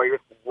because the Warriors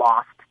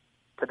lost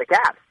to the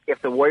Cavs.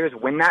 If the Warriors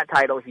win that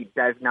title, he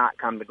does not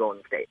come to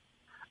Golden State.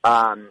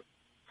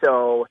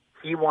 So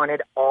he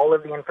wanted all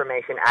of the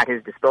information at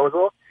his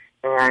disposal,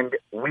 and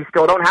we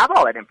still don't have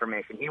all that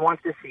information. He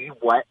wants to see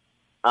what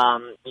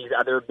these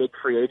other big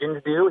free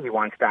agents do. He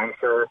wants to, I'm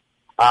sure,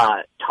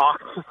 talk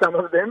to some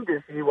of them to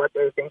see what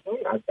they're thinking.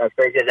 As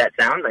crazy as that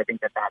sounds, I think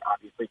that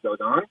obviously goes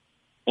on.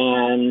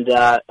 And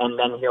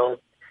then he'll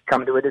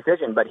come to a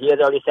decision. But he has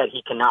already said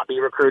he cannot be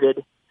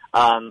recruited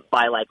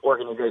by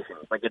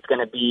organizations. It's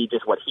going to be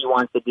just what he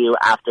wants to do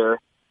after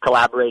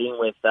collaborating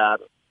with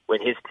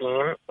his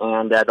team,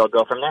 and they'll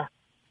go from there.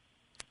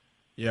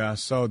 Yeah,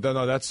 so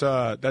no, that's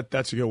a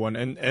good one,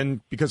 and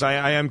because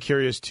I am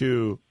curious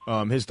too,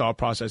 his thought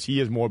process.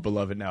 He is more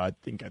beloved now, I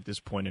think, at this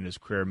point in his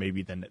career,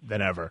 maybe than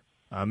ever.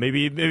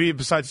 Maybe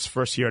besides his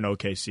first year in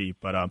OKC.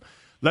 But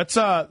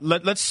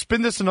let's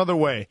spin this another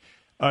way.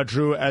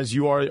 Drew, as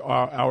you are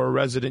our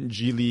resident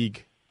G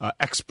League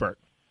expert,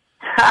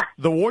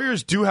 the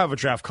Warriors do have a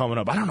draft coming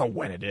up. I don't know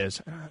when it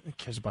is. Who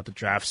cares about the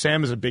draft?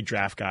 Sam is a big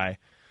draft guy.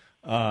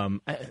 The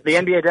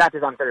NBA draft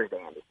is on Thursday,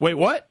 Andy. Wait,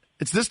 what?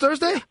 It's this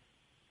Thursday?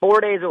 4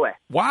 days away.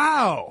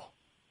 Wow.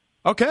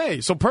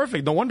 Okay, so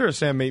perfect. No wonder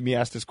Sam made me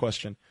ask this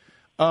question.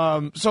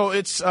 So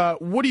it's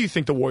what do you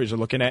think the Warriors are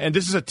looking at? And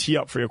this is a tee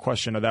up for your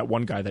question of that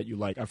one guy that you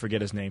like. I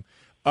forget his name.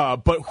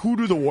 But who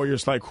do the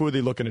Warriors like? Who are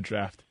they looking to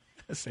draft?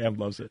 Sam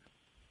loves it.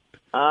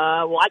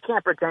 Well, I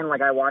can't pretend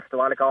like I watched a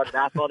lot of college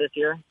basketball this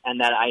year and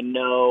that I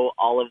know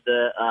all of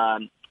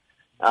the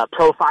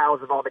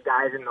profiles of all the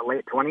guys in the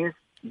late 20s,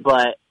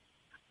 but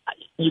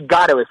you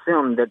got to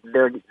assume that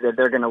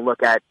they're going to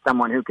look at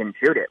someone who can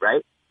shoot it,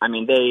 right? I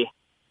mean, they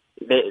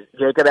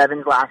Jacob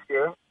Evans last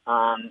year,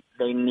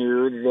 they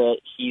knew that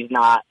he's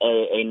not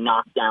a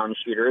knockdown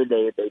shooter.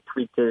 They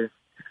tweaked his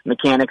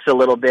mechanics a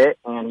little bit,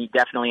 and he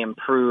definitely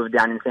improved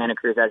down in Santa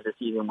Cruz as the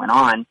season went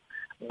on.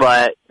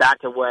 But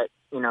back to what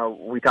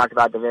we talked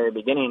about at the very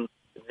beginning,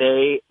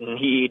 they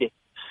need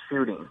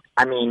shooting.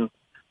 I mean,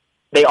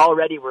 they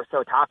already were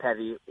so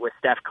top-heavy with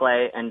Steph,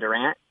 Clay, and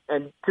Durant,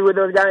 and two of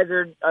those guys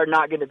are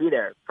not going to be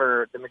there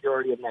for the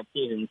majority of next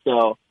season.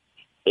 So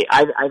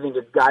I think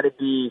it's got to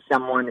be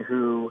someone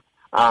who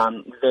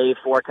they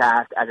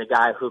forecast as a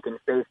guy who can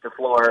space the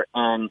floor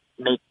and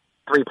make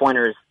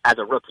three-pointers as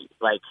a rookie,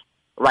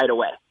 right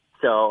away.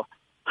 So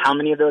how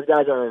many of those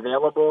guys are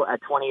available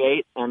at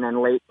 28 and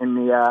then late in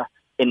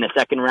the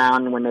second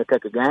round when they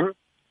pick again?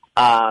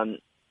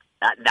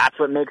 That's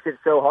what makes it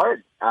so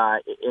hard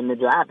in the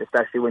draft,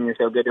 especially when you're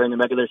so good during the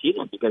regular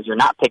season, because you're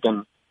not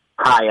picking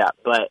high up.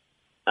 But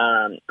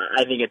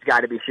I think it's got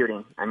to be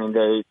shooting. I mean,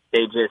 they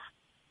just,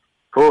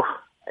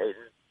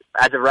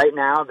 as of right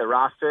now, the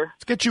roster.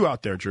 Let's get you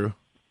out there, Drew.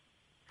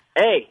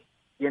 Hey,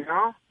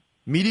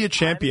 media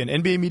champion,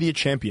 NBA media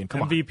champion.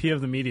 Come MVP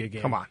of the media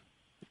game. Come on.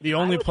 The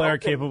only player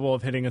capable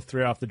of hitting a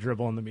three off the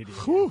dribble in the media.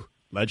 Whew.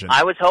 Legend.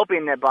 I was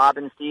hoping that Bob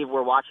and Steve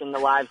were watching the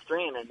live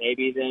stream and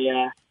maybe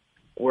they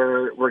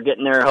were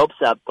getting their hopes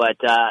up. But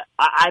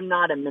I'm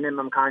not a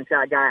minimum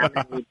contract guy.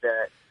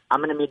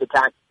 I'm going to need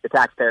the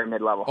taxpayer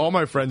mid-level. All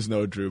my friends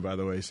know Drew, by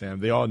the way, Sam.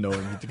 They all know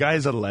him. The guy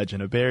is a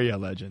legend, a Bay Area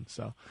legend.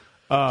 So,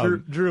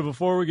 Drew,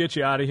 before we get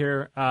you out of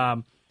here,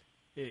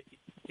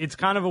 it's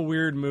kind of a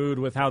weird mood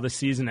with how the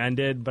season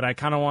ended, but I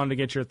kind of wanted to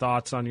get your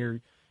thoughts on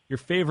your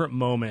favorite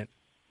moment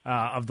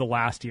of the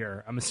last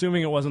year. I'm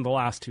assuming it wasn't the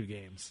last two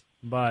games,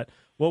 but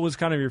what was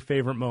kind of your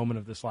favorite moment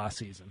of this last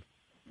season?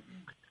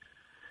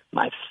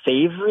 My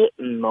favorite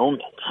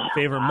moment.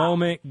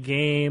 Moment,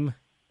 game.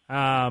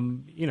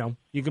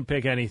 You can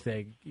pick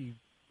anything.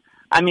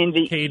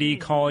 KD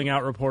calling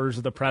out reporters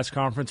at the press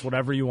conference,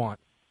 whatever you want.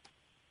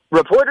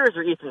 Reporters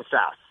or Ethan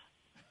Strauss?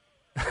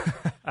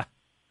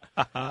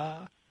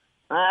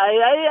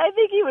 I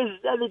think he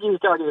was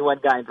talking to one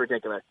guy in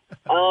particular.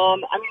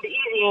 The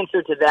easy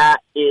answer to that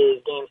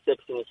is Game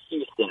 6 in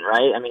Houston,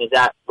 right?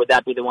 Would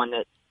that be the one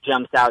that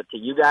jumps out to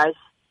you guys?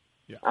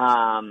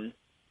 Yeah.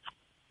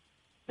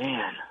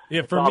 Man.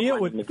 Yeah, for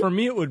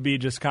me it would be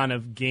just kind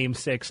of Game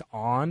 6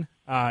 on,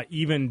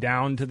 even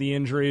down to the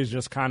injuries,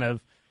 just kind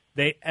of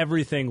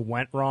everything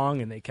went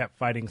wrong and they kept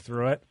fighting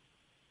through it.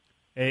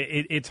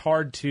 It's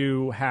hard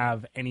to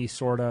have any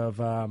sort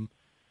of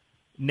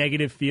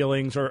negative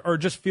feelings or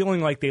just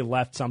feeling like they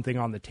left something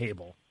on the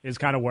table is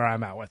kind of where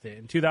I'm at with it.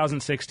 In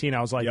 2016,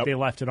 I was like, They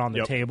left it on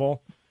the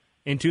table.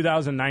 In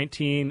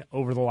 2019,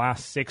 over the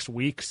last 6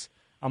 weeks,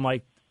 I'm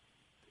like,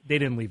 they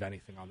didn't leave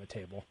anything on the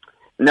table.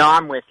 No,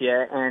 I'm with you.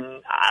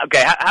 And,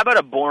 okay, how about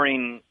a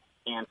boring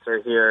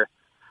answer here?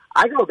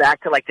 I go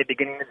back to, the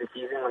beginning of the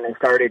season when they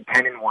started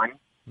 10-1,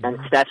 and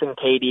Steph and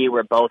KD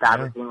were both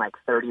averaging,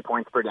 30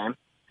 points per game.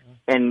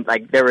 And,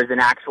 there was an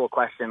actual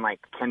question,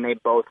 can they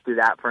both do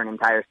that for an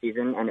entire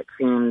season? And it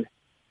seemed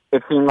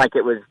like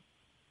it was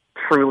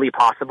truly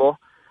possible.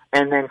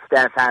 And then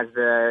Steph has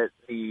the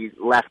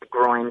left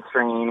groin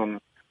strain,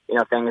 and,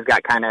 things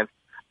got kind of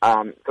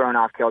thrown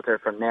off kilter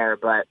from there.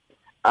 But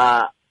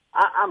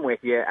I'm with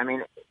you.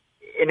 And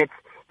it's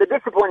the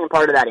disappointing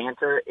part of that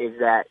answer is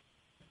that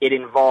it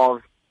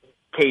involves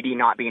KD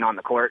not being on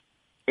the court.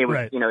 It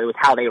was, it was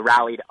how they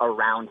rallied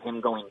around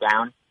him going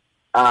down.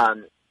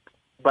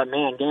 But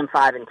man, Game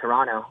 5 in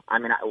Toronto,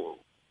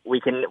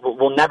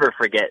 we'll never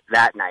forget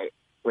that night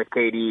with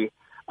KD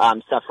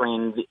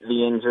suffering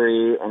the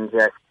injury and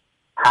just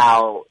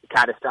how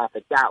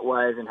catastrophic that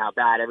was and how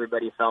bad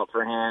everybody felt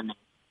for him.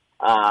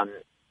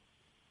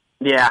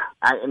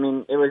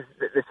 It was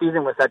the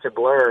season was such a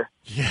blur,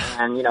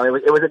 and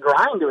it was a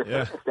grind to a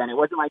certain extent. It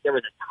wasn't like there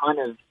was a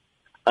ton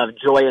of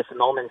joyous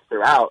moments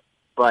throughout,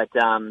 but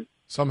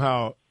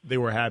somehow they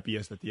were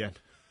happiest at the end.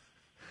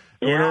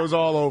 When it was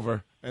all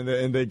over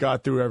and they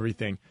got through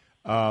everything.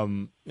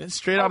 It's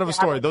straight out of a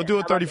story. They'll do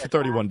a 30 for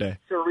 30 one day.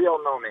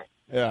 Surreal moment.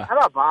 Yeah. How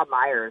about Bob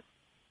Myers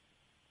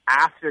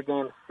after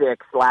Game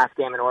 6, last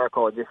game in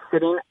Oracle, just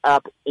sitting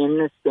up in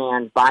the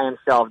stands by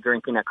himself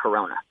drinking a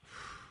Corona?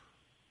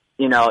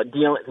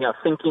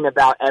 Thinking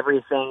about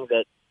everything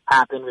that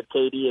happened with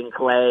KD and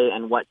Clay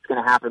and what's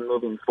going to happen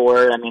moving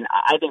forward.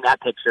 I think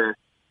that picture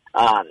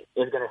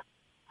is going to.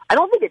 I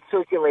don't think it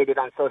circulated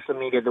on social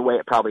media the way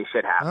it probably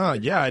should have. Oh,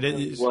 yeah, I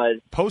didn't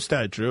post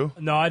that, Drew.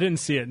 No, I didn't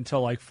see it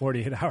until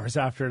 48 hours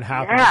after it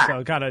happened. Yeah.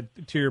 So, kind of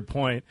to your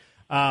point,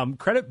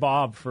 credit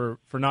Bob for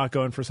not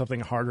going for something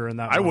harder in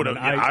that. I would have.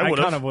 I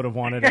kind of would have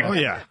wanted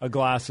a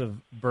glass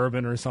of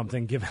bourbon or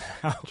something, given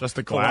how just a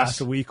the glass.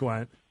 last week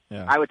went.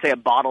 Yeah. I would say a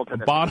bottle to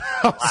the bottle.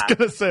 I was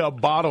going to say a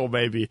bottle,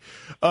 maybe.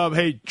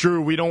 Hey, Drew,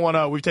 we don't want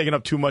to. We've taken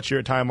up too much of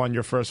your time on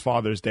your first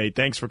Father's Day.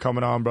 Thanks for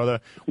coming on,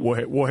 brother.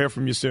 We'll hear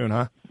from you soon,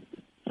 huh?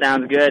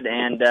 Sounds good,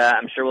 and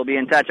I'm sure we'll be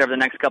in touch over the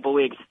next couple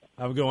weeks.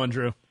 Have a good one,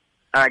 Drew.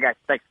 All right, guys.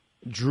 Thanks.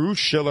 Drew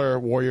Schiller,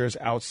 Warriors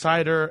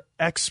outsider,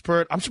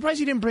 expert. I'm surprised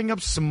he didn't bring up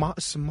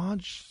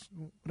Samaj,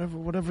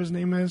 whatever his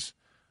name is,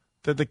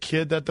 the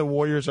kid that the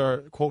Warriors are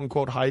quote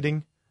unquote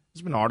hiding.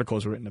 There's been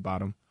articles written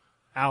about him.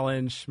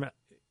 Alan Schmidt.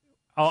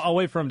 I'll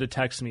wait for him to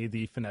text me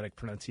the phonetic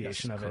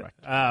pronunciation of correct.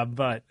 it.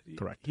 But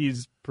correct.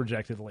 He's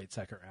projected late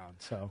second round.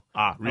 So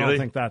really? I don't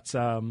think that's.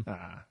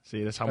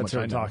 See, that's how much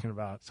I'm I know. Talking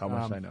about. That's how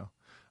much I know.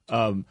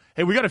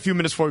 Hey, we got a few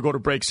minutes before we go to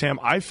break. Sam,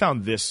 I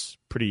found this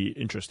pretty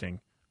interesting.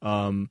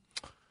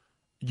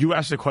 You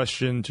asked a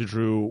question to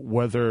Drew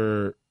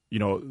whether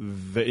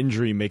the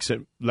injury makes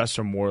it less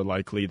or more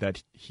likely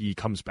that he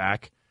comes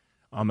back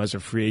as a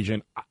free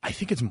agent. I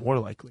think it's more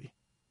likely.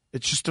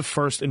 It's just the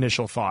first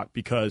initial thought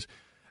because.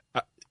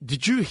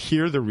 Did you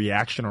hear the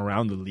reaction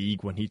around the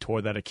league when he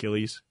tore that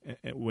Achilles?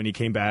 When he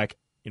came back,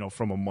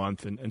 from a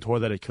month and tore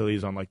that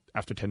Achilles on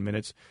after 10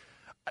 minutes?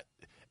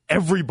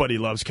 Everybody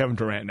loves Kevin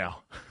Durant now.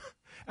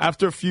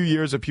 After a few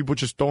years of people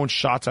just throwing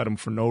shots at him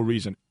for no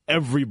reason,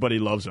 everybody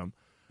loves him.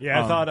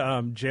 Yeah, I thought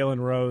Jalen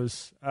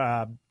Rose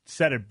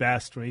said it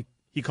best when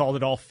he called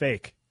it all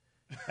fake.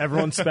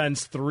 Everyone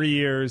spends 3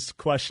 years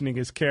questioning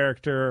his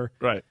character.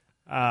 Right.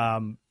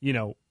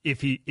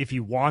 If he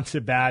wants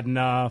it bad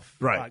enough,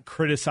 right.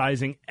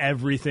 Criticizing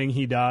everything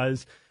he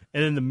does.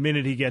 And then the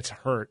minute he gets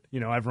hurt,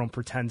 everyone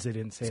pretends they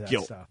didn't say that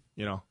guilt, stuff.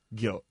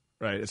 Guilt,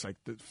 right? It's like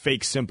the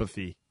fake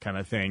sympathy kind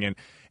of thing.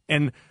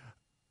 And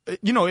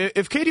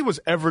if KD was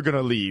ever going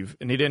to leave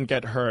and he didn't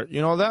get hurt,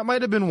 that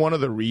might have been one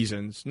of the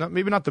reasons,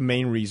 maybe not the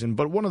main reason,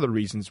 but one of the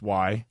reasons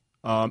why.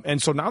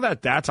 And so now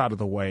that that's out of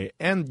the way,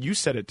 and you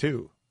said it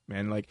too,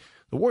 man, like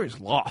the Warriors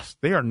lost.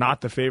 They are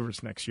not the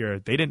favorites next year.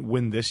 They didn't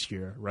win this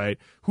year, right?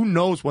 Who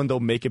knows when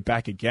they'll make it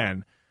back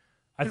again?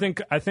 I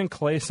think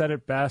Clay said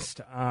it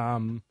best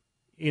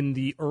in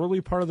the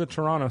early part of the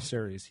Toronto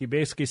series. He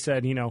basically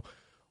said,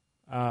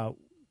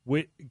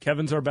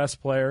 Kevin's our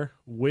best player.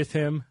 With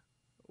him,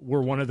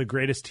 we're one of the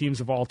greatest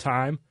teams of all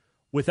time.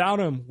 Without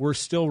him, we're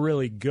still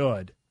really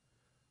good,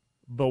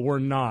 but we're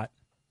not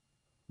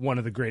one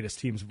of the greatest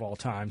teams of all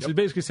time. Yep. So he's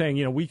basically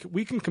saying,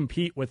 we can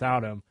compete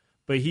without him,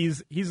 but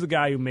he's the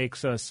guy who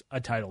makes us a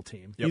title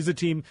team.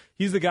 Yep.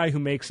 He's the guy who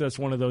makes us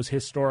one of those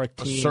historic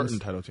teams. A certain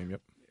title team,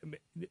 yep.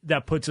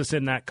 That puts us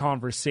in that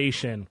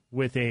conversation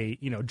with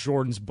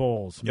Jordan's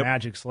Bulls, yep.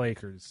 Magic's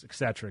Lakers, et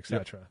cetera, et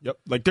cetera. Yep.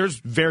 Like there's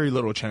very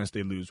little chance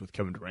they lose with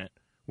Kevin Durant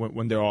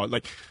when they're all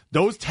like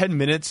those 10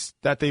 minutes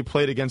that they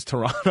played against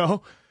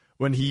Toronto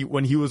when he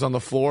was on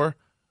the floor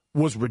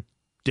was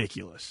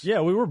ridiculous.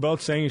 Yeah, we were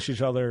both saying to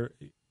each other,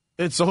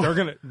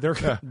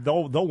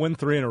 they'll win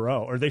 3 in a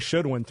row, or they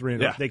should win 3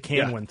 in a row. They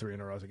can win 3 in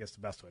a row, is I guess the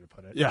best way to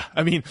put it. Yeah,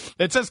 I mean,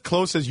 it's as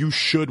close as you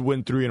should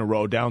win 3 in a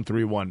row, down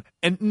 3-1.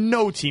 And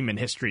no team in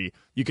history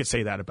you could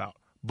say that about.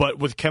 But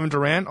with Kevin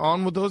Durant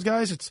on with those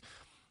guys, it's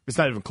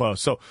not even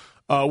close. So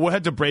we'll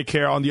head to break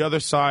here. On the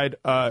other side,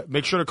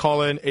 make sure to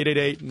call in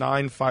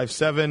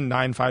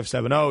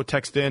 888-957-9570.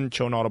 Text in,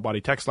 Chilton Auto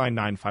Body text line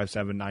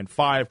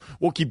 95795.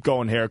 We'll keep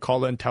going here.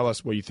 Call in, tell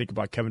us what you think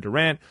about Kevin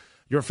Durant.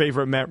 Your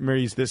favorite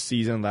memories this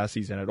season, last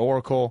season at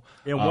Oracle.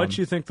 And what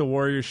you think the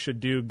Warriors should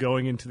do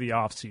going into the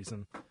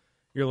offseason.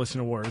 You're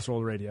listening to Warriors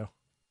World Radio.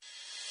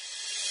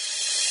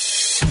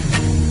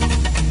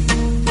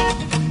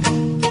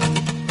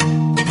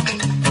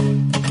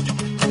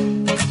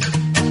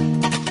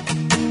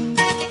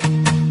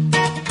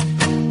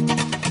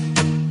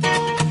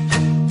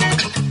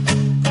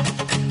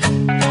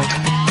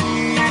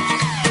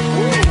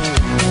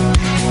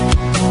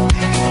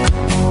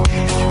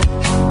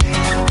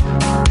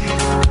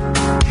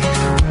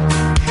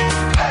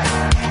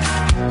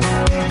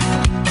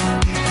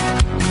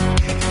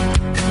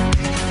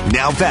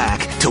 Now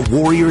back to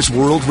Warriors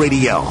World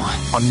Radio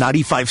on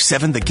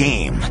 95.7 The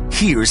Game.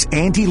 Here's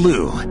Andy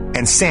Liu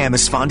and Sam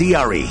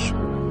Esfandiari.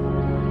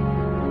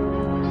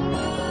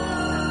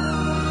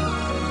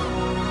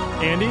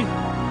 Andy,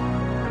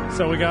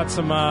 so we got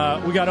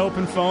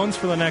open phones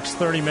for the next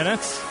 30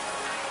 minutes.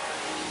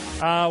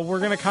 We're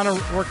kind of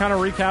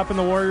recapping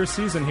the Warriors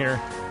season here.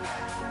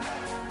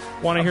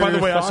 Want to hear? By the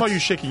way, thoughts? I saw you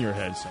shaking your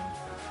head, Sam.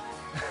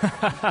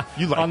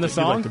 You like on the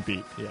song? You like the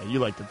beat. Yeah, you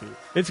like the beat.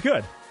 It's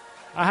good.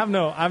 I have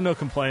no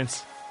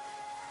complaints.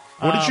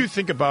 What did you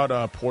think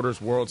about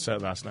Porter's world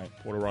set last night?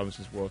 Porter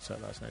Robinson's world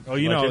set last night. Oh,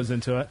 I was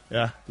into it.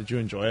 Yeah. Did you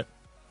enjoy it?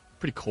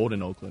 Pretty cold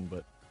in Oakland,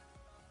 but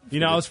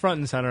I was front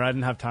and center. I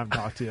didn't have time to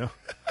talk to you.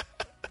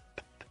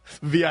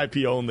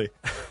 VIP only.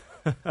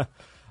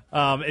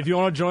 If you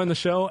want to join the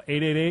show,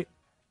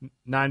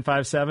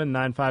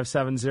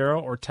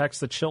 888-957-9570 or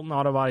text the Chilton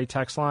Auto Body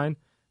text line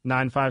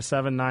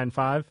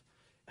 95795.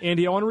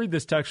 Andy, I want to read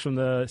this text from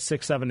the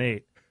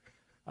 678.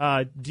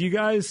 Do you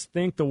guys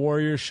think the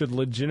Warriors should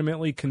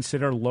legitimately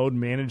consider load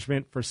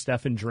management for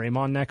Steph and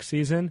Draymond next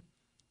season?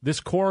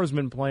 This core has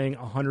been playing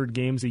 100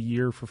 games a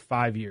year for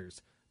 5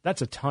 years.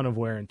 That's a ton of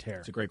wear and tear.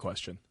 It's a great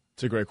question.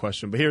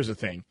 But here's the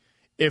thing.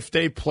 If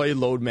they play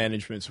load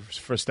management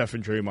for Steph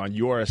and Draymond,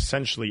 you are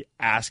essentially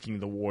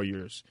asking the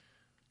Warriors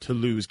to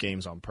lose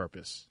games on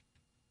purpose,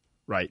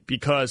 right?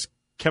 Because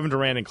Kevin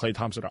Durant and Klay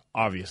Thompson are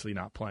obviously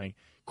not playing.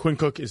 Quinn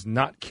Cook is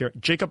not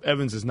Jacob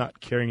Evans is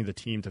not carrying the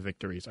team to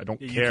victories. I don't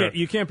care.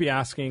 You can't be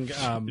asking.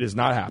 It is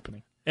not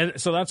happening. And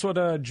so that's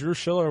what Drew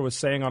Schiller was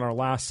saying on our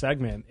last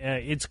segment.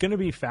 It's going to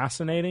be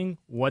fascinating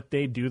what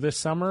they do this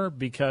summer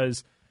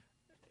because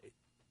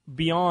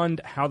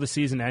beyond how the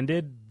season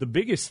ended, the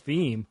biggest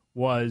theme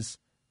was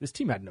this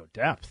team had no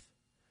depth.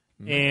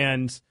 Mm-hmm.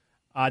 And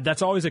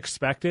that's always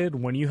expected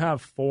when you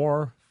have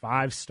 4-5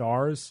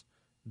 stars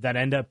that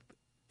end up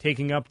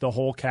taking up the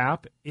whole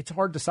cap. It's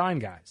hard to sign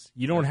guys.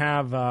 You don't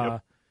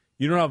have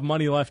you don't have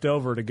money left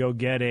over to go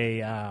get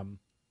an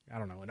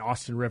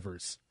Austin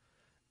Rivers,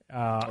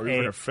 or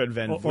even a Fred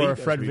VanVleet, or a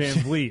Fred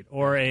VanVleet,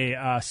 or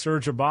a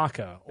Serge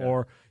Ibaka,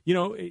 or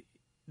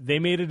they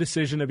made a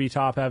decision to be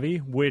top heavy,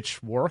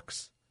 which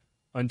works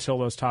until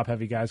those top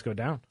heavy guys go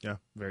down. Yeah,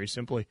 very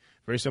simply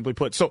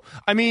put. So,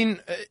 I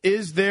mean,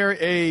 is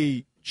there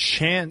a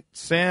chance,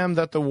 Sam,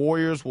 that the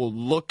Warriors will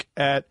look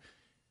at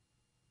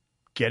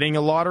getting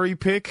a lottery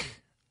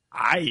pick?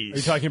 Are you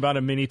talking about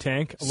a mini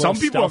tank? Some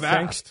people have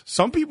asked.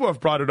 Some people have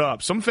brought it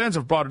up. Some fans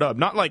have brought it up.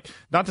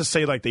 Not to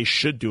say like they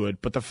should do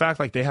it, but the fact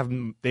like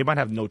they might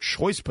have no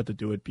choice but to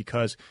do it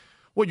because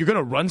you're going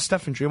to run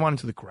Steph and Draymond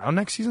into the ground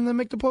next season and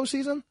make the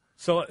postseason?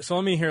 So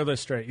let me hear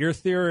this straight. Your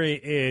theory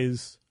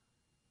is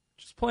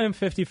just play them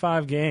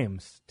 55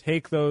 games.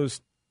 Take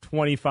those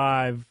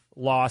 25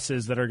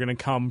 losses that are going to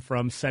come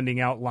from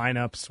sending out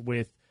lineups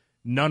with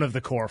none of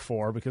the core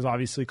four, because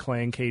obviously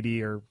Clay and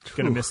KD are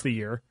going to miss the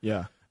year.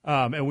 Yeah.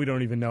 And we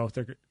don't even know if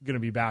they're going to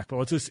be back. But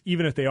let's just,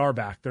 even if they are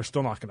back, they're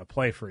still not going to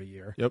play for a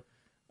year. Yep.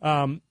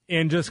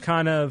 And just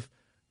kind of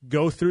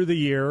go through the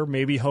year,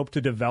 maybe hope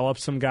to develop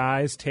some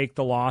guys, take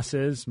the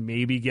losses,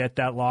 maybe get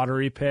that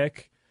lottery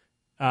pick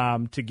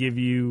to give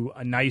you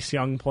a nice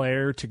young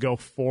player to go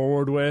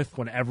forward with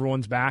when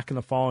everyone's back in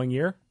the following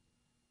year.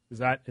 Is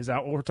that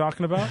what we're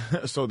talking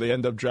about? So they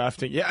end up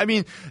drafting. Yeah, I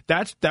mean,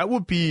 that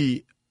would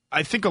be,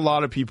 I think a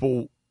lot of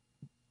people.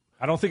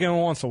 I don't think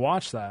anyone wants to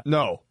watch that.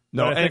 No.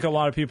 But I think a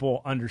lot of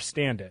people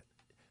understand it.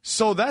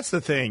 So that's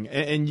the thing,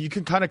 and you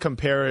can kind of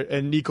compare it.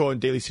 And Nico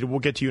and Daly City, we'll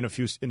get to you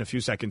in a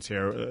few seconds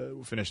here.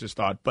 We'll finish this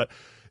thought, but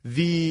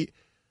the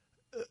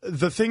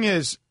thing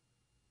is,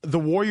 the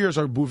Warriors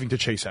are moving to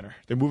Chase Center.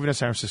 They're moving to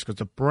San Francisco.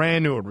 It's a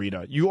brand new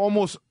arena. You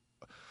almost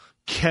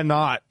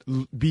cannot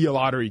be a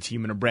lottery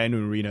team in a brand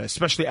new arena,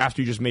 especially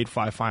after you just made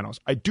 5 finals.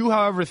 I do,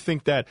 however,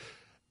 think that.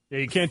 Yeah,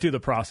 you can't do the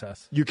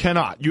process. You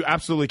cannot. You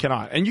absolutely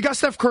cannot. And you got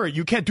Steph Curry.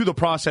 You can't do the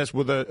process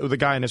with a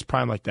guy in his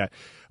prime like that.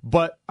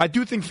 But I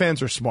do think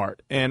fans are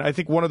smart. And I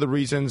think one of the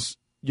reasons,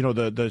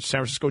 the San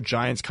Francisco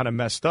Giants kind of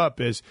messed up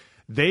is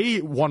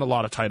they won a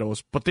lot of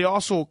titles, but they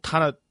also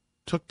kind of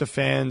took the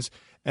fans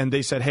and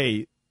they said,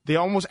 hey, they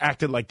almost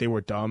acted like they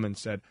were dumb and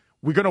said,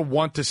 we're going to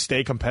want to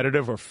stay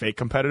competitive or fake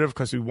competitive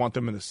because we want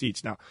them in the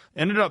seats. Now,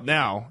 ended up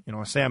now,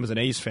 Sam is an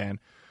A's fan.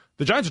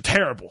 The Giants are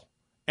terrible.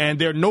 And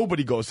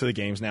nobody goes to the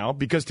games now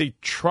because they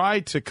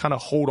tried to kind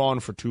of hold on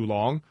for too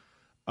long.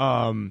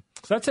 So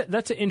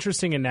that's an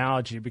interesting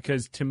analogy,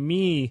 because to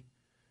me,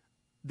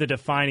 the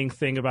defining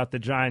thing about the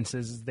Giants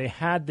is they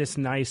had this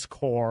nice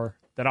core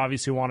that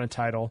obviously won a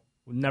title.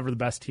 Never the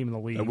best team in the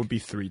league. That would be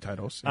 3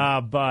 titles.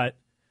 But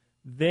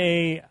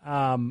they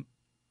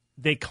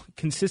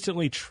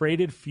consistently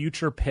traded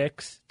future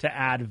picks to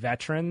add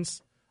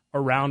veterans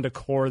around a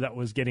core that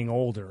was getting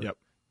older. Yep.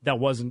 That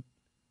wasn't.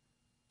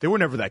 They were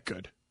never that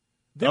good.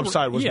 The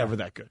upside was never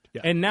that good.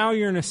 Yeah. And now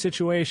you're in a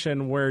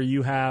situation where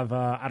you have,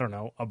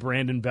 a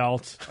Brandon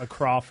Belt, a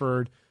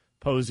Crawford,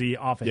 Posey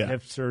off of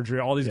hip surgery,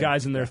 all these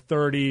guys in their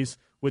 30s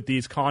with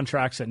these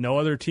contracts that no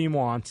other team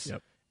wants,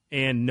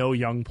 and no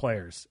young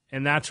players.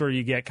 And that's where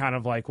you get kind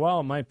of like,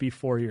 well, it might be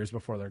 4 years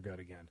before they're good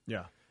again.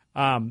 Yeah.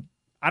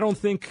 I don't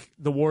think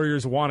the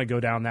Warriors want to go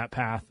down that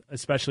path,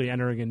 especially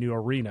entering a new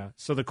arena.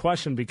 So the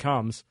question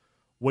becomes,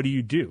 what do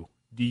you do?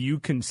 Do you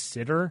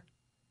consider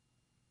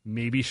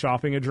maybe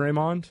shopping a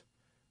Draymond?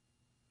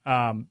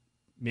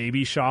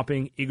 Maybe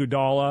shopping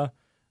Iguodala,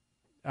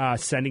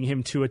 sending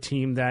him to a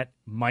team that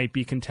might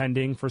be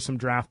contending for some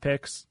draft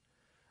picks.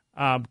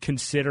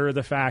 Consider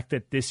the fact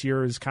that this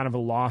year is kind of a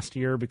lost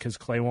year because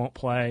Clay won't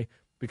play.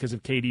 Because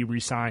if KD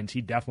resigns,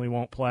 he definitely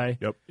won't play.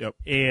 Yep.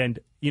 And,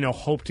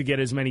 hope to get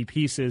as many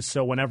pieces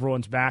so when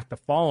everyone's back the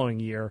following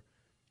year,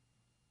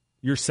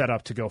 you're set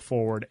up to go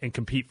forward and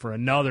compete for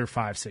another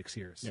 5-6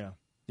 years. Yeah.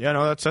 Yeah,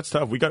 no, that's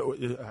tough.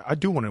 I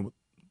do wonder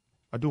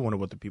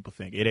what the people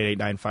think.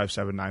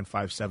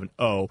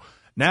 888-957-9570.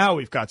 Now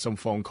we've got some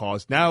phone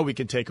calls. Now we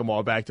can take them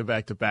all back to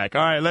back to back.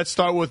 All right, let's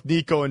start with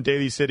Nico in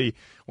Daly City.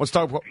 Wants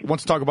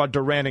to talk about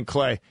Durant and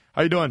Clay.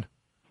 How you doing?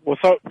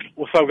 What's up,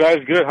 guys?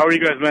 Good. How are you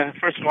guys, man?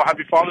 First of all,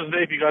 happy Father's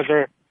Day if you guys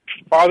are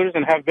fathers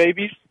and have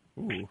babies.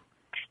 Ooh.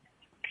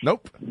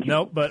 Nope,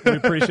 but we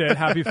appreciate it.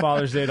 Happy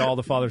Father's Day to all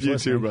the fathers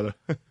listening. You too, brother.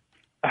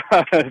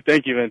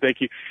 Thank you, man. Thank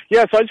you.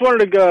 Yeah, so I just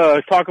wanted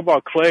to talk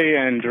about Clay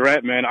and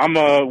Durant, man. I'm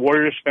a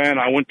Warriors fan.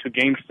 I went to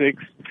Game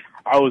 6.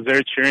 I was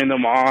there cheering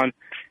them on.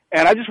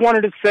 And I just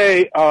wanted to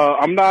say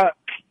I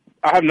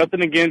have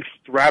nothing against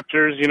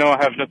Raptors.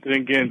 I have nothing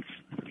against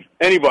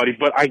anybody,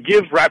 but I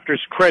give Raptors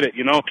credit,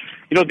 they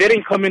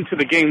didn't come into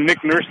the game.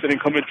 Nick Nurse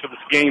didn't come into this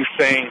game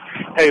saying,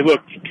 hey, look,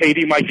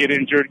 KD might get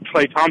injured.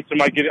 Klay Thompson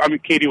might get,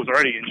 KD was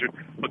already injured,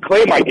 but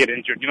Klay might get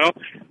injured,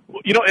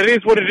 it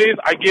is what it is.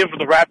 I give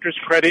the Raptors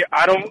credit.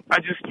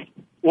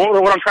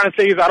 What I'm trying to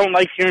say is I don't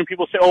like hearing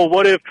people say, oh,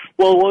 what if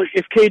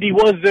KD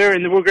was there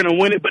and we're going to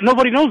win it, but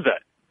nobody knows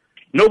that.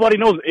 Nobody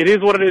knows. It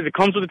is what it is. It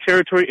comes with the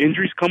territory.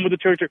 Injuries come with the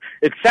territory.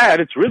 It's sad.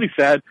 It's really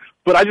sad.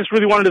 But I just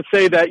really wanted to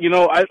say that,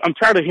 I'm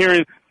tired of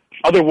hearing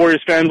other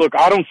Warriors fans. Look,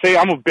 I don't say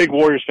I'm a big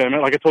Warriors fan,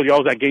 man. Like I told you, I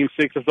was at Game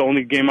 6. That's the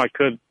only game I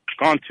could have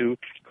gone to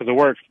because of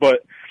work.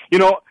 But,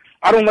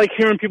 I don't like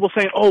hearing people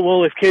saying, oh,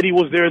 well, if KD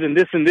was there, then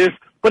this and this.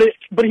 But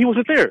he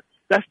wasn't there.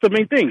 That's the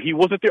main thing. He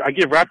wasn't there. I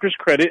give Raptors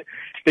credit.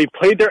 They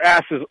played their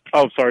asses.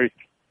 Oh, sorry.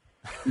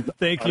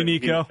 Thank you,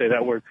 Nico. Say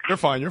that word. You're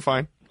fine. Go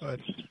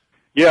ahead.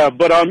 Yeah,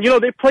 but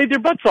they played their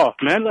butts off,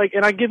 man.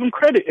 And I give him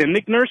credit. And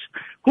Nick Nurse,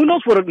 who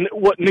knows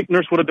what Nick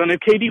Nurse would have done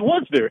if KD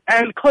was there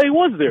and Clay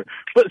was there.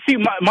 But see,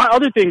 my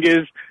other thing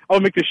is,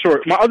 I'll make this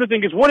short. My other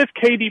thing is, what if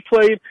KD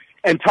played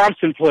and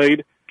Thompson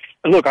played?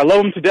 And look, I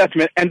love him to death,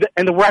 man. And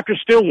the Raptors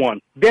still won.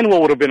 Then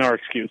what would have been our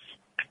excuse?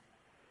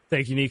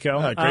 Thank you,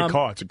 Nico. Great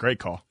call. It's a great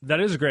call. That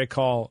is a great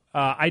call.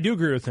 I do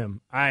agree with him.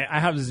 I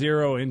have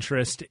zero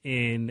interest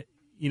in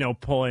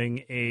pulling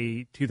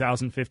a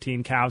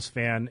 2015 Cavs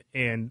fan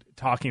and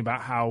talking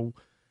about how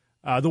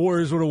the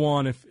Warriors would have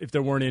won if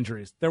there weren't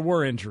injuries. There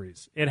were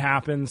injuries. It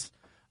happens.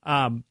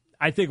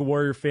 I think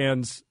Warrior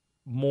fans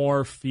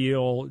more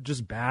feel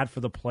just bad for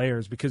the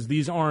players because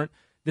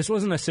this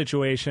wasn't a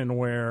situation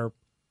where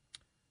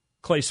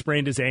Klay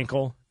sprained his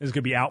ankle, is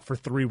going to be out for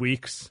 3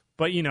 weeks.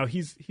 But,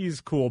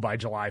 he's cool by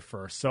July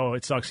 1st. So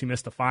it sucks he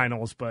missed the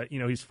finals, but,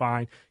 he's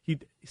fine. He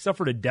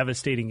suffered a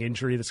devastating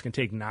injury that's going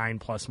to take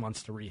 9+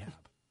 months to rehab.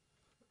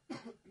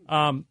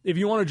 If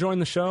you want to join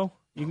the show,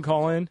 you can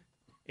call in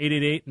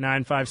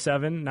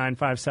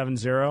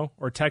 888-957-9570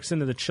 or text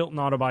into the Chilton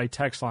Auto Body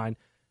text line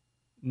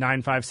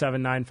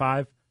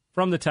 95795.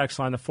 From the text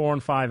line, the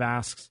 415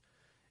 asks,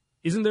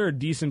 isn't there a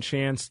decent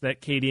chance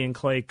that KD and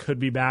Klay could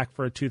be back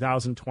for a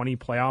 2020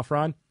 playoff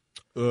run?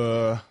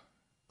 Klay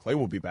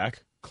will be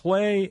back.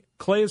 Klay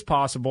is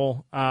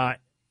possible.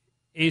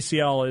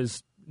 ACL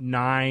is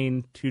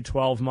 9 to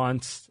 12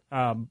 months.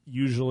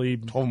 Usually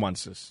 12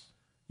 months is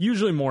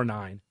usually more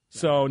 9.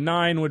 So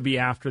 9 would be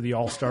after the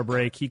All-Star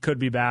break. He could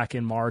be back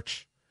in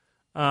March.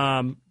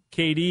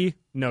 KD,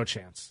 no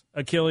chance.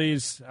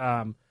 Achilles,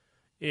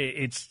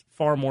 it's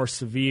far more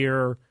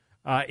severe.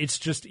 It's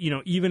just,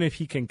 even if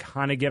he can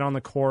kind of get on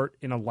the court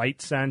in a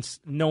light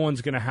sense, no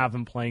one's going to have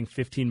him playing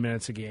 15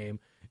 minutes a game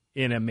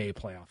in a May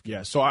playoff game.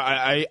 Yeah, so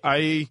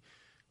I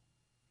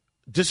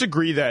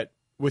disagree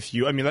with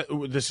you. I mean,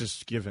 this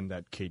is given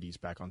that KD's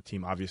back on the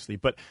team, obviously.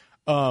 But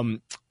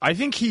I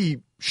think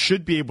he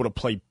should be able to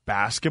play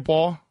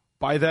basketball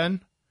by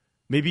then,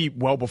 maybe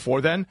well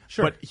before then.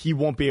 Sure. But he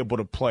won't be able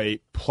to play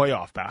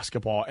playoff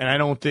basketball. And I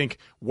don't think,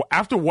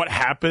 after what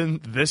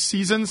happened this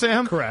season,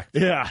 Sam. Correct.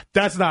 Yeah,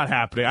 that's not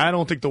happening. I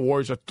don't think the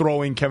Warriors are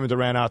throwing Kevin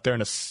Durant out there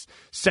in a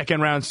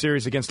second-round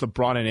series against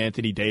LeBron and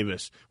Anthony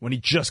Davis when he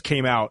just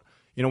came out.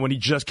 When he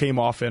just came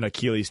off an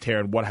Achilles tear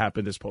and what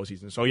happened this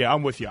postseason. So, yeah,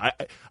 I'm with you.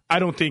 I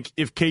don't think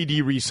if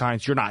KD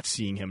re-signs, you're not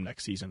seeing him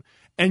next season.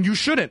 And you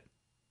shouldn't.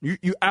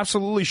 You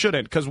absolutely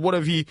shouldn't, because what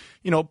if he,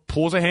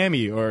 pulls a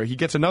hammy or he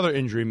gets another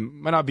injury?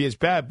 Might not be as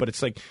bad, but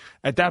it's like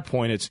at that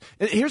point,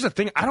 here's the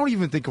thing. I don't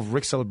even think of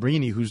Rick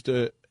Celebrini, who's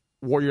the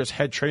Warriors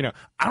head trainer.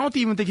 I don't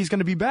even think he's going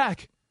to be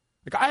back.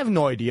 Like, I have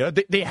no idea.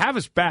 They have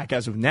us back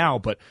as of now,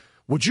 but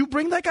would you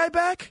bring that guy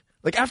back?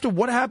 Like, after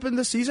what happened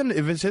this season,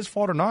 if it's his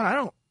fault or not, I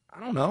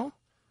don't know.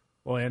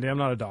 Well, Andy, I'm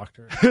not a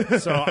doctor,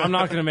 so I'm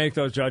not going to make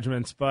those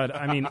judgments. But,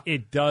 I mean,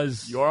 it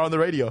does. You are on the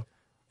radio.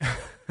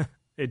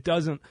 It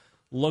doesn't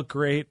look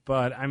great,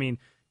 but, I mean,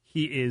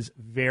 he is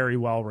very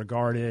well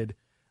regarded.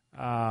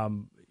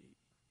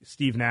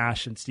 Steve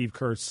Nash and Steve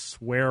Kerr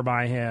swear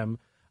by him.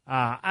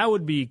 I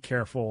would be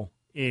careful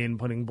in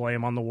putting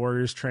blame on the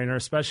Warriors trainer,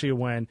 especially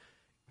when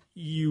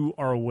you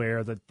are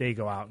aware that they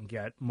go out and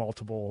get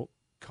multiple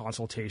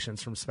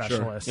consultations from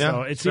specialists. Sure. Yeah,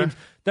 so it seems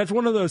that's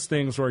one of those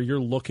things where you're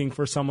looking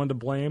for someone to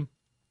blame.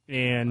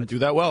 And I do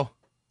that well.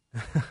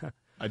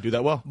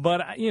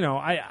 But,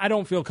 I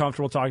don't feel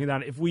comfortable talking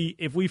about it.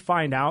 If we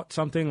find out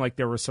something like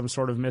there was some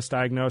sort of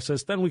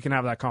misdiagnosis, then we can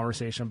have that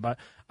conversation. But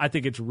I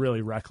think it's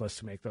really reckless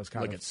to make those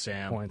kind Look of at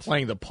Sam points.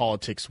 Playing the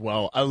politics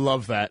well. I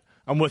love that.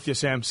 I'm with you,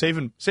 Sam.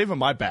 Saving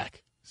my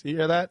back. See, you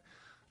hear that?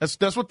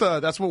 That's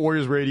what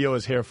Warriors Radio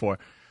is here for.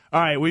 All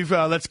right,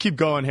 let's keep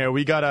going here.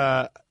 We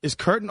got is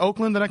Kurt in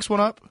Oakland the next one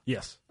up?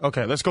 Yes.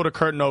 Okay, let's go to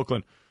Kurt in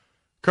Oakland.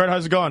 Kurt,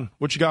 how's it going?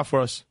 What you got for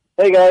us?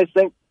 Hey guys,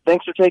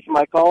 thanks for taking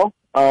my call.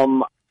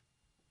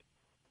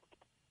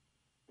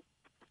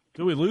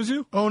 Did we lose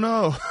you? Oh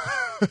no.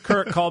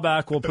 Kurt, call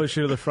back. We'll push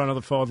you to the front of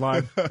the phone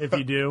line if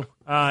you do.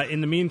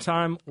 In the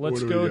meantime,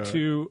 let's go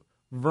to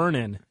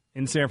Vernon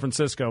in San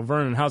Francisco.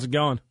 Vernon, how's it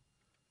going?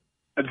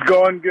 It's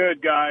going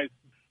good, guys.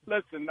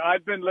 Listen,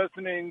 I've been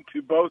listening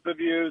to both of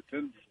you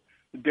since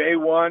day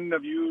one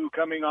of you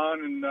coming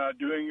on and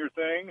doing your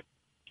thing.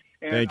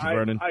 And Thank you,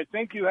 Vernon. I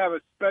think you have a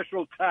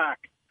special tack,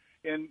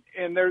 and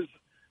there's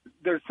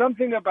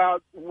something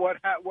about what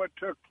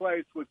took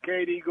place with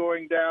KD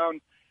going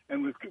down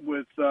and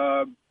with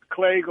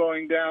Klay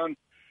going down.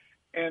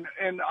 And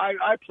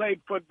I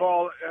played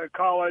football at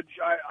college.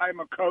 I'm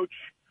a coach.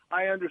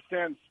 I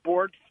understand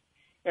sports,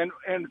 and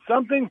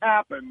something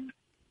happened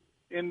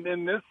in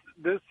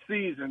this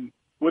season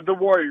with the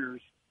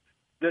Warriors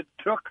that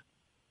took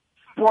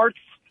sports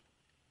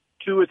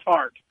to its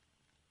heart.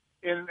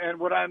 And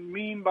what I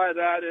mean by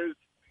that is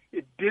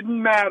it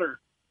didn't matter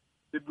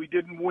that we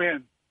didn't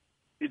win.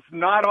 It's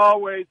not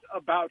always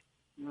about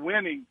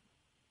winning.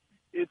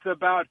 It's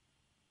about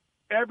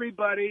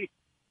everybody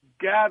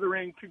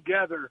gathering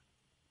together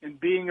and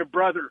being a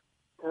brother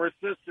or a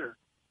sister.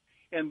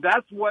 And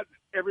that's what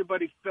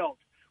everybody felt.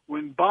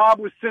 When Bob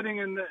was sitting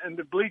in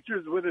the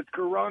bleachers with his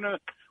Corona,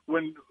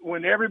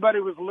 when everybody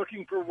was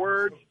looking for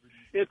words,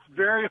 it's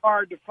very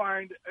hard to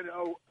find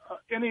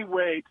any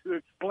way to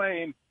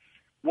explain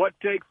what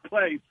takes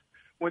place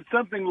when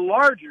something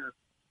larger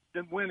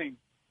than winning.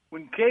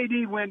 When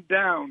KD went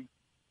down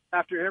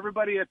after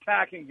everybody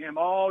attacking him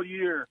all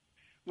year,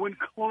 when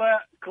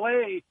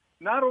Klay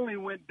not only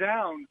went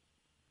down,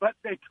 but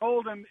they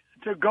told him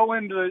to go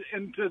into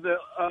the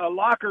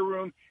locker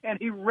room, and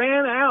he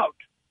ran out.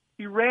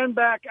 He ran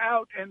back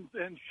out and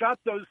shot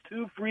those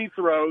 2 free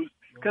throws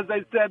because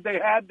they said they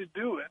had to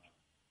do it.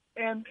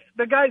 And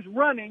the guy's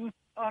running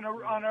on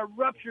a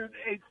ruptured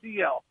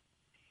ACL.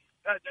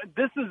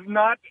 This is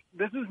not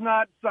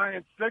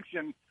science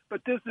fiction,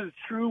 but this is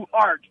true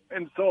heart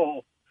and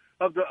soul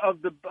of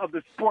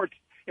the sports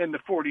in the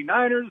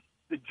 49ers,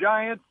 the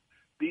Giants,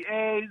 the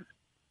A's,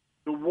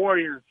 the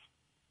Warriors.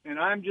 And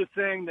I'm just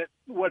saying that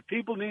what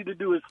people need to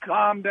do is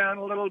calm down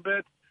a little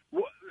bit.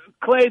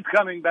 Clay's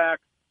coming back.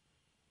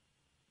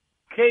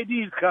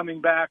 KD's coming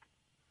back.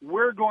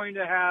 We're going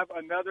to have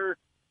another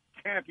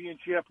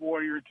championship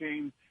Warrior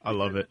team. I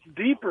love it. It's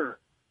deeper.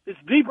 It's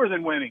deeper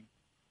than winning.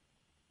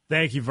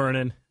 Thank you,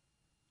 Vernon.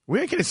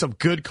 We're getting some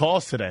good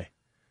calls today.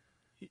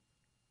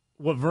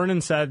 What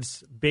Vernon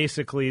said's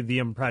basically the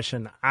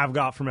impression I've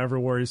got from every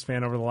Warriors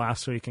fan over the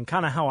last week and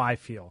kind of how I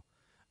feel.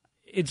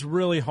 It's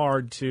really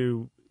hard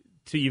to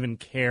even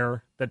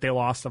care that they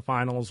lost the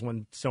finals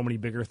when so many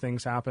bigger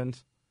things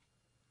happened.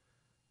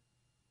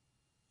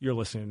 You're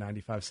listening to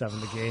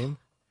 95.7 The Game,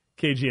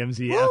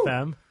 KGMZ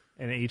FM,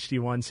 and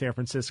HD1 San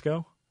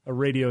Francisco, a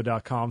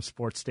radio.com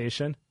sports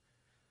station.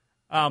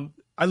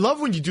 I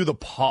love when you do the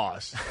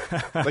pause.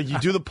 Like you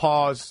do the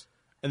pause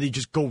and then you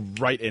just go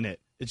right in it.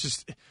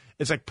 It's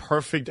like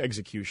perfect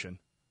execution.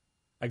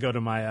 I go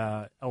to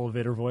my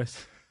elevator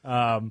voice.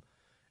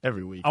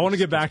 Every week. I want to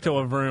get back to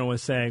what Vernon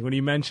was saying. When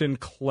he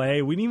mentioned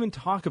Clay, we didn't even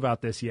talk about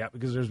this yet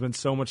because there's been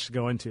so much to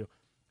go into.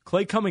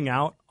 Clay coming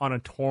out on a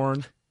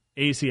torn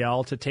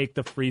ACL to take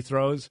the free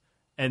throws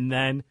and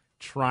then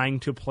trying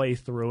to play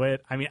through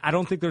it. I mean, I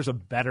don't think there's a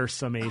better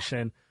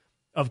summation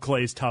of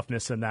Clay's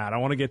toughness than that. I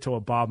want to get to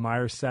what Bob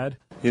Myers said.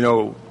 You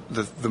know,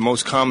 the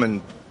most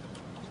common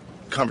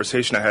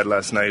conversation I had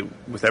last night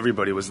with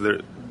everybody was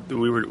that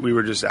we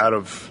were just out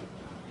of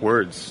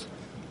words.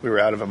 We were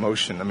out of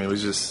emotion. I mean, it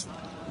was just,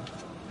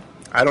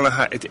 I don't know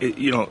how,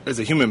 as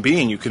a human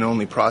being, you can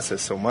only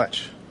process so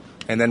much.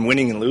 And then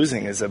winning and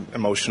losing is an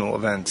emotional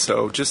event.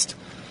 So just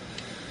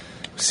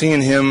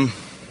seeing him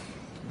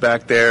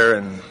back there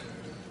and,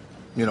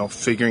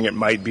 figuring it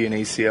might be an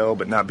ACL,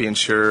 but not being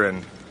sure.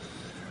 And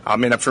I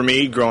mean, for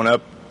me, growing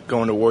up,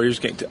 going to Warriors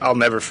game, I'll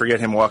never forget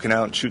him walking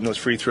out and shooting those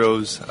free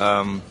throws.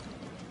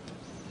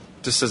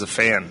 Just as a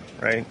fan,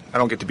 right? I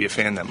don't get to be a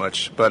fan that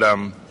much. But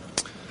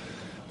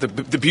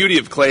the beauty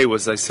of Clay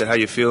was, I said, how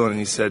you feeling? And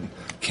he said,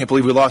 can't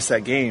believe we lost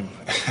that game.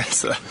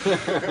 So,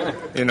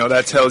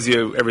 that tells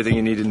you everything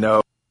you need to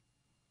know.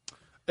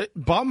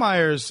 Bob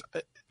Myers,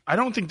 I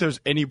don't think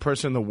there's any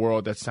person in the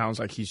world that sounds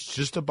like he's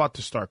just about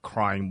to start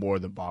crying more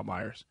than Bob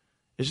Myers.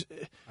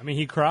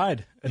 He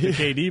cried at the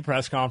KD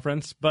press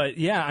conference. But,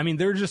 yeah, I mean,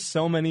 there are just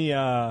so many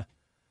emotions.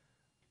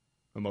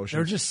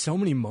 There are just so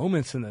many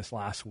moments in this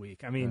last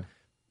week. I mean,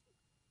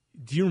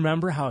 do you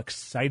remember how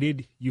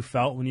excited you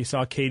felt when you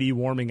saw KD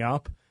warming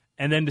up?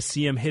 And then to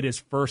see him hit his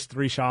first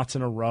 3 shots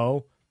in a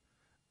row,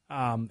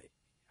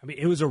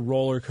 it was a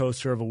roller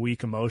coaster of a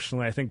week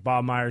emotionally. I think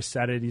Bob Myers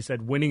said it. He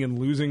said winning and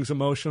losing is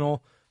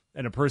emotional,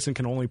 and a person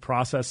can only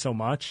process so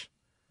much.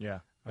 Yeah,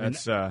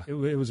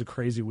 it was a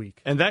crazy week.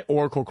 And that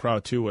Oracle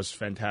crowd, too, was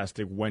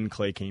fantastic when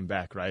Clay came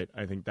back, right?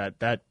 I think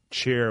that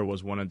cheer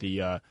was one of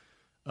the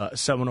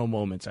seminal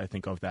moments, I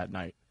think, of that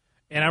night.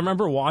 And I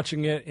remember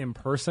watching it in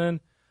person.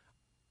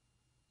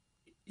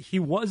 He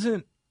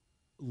wasn't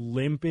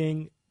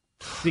limping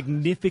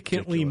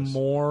significantly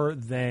more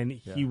than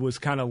he was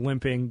kind of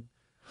limping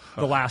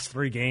the last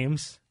 3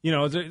 games,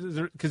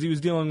 because he was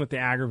dealing with the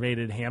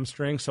aggravated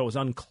hamstring, so it was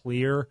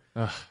unclear.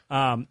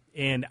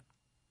 And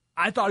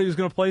I thought he was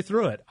going to play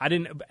through it. I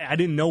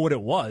didn't know what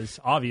it was.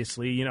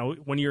 Obviously,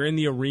 when you're in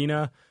the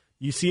arena,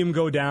 you see him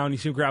go down, you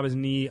see him grab his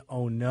knee.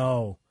 Oh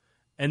no!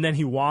 And then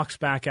he walks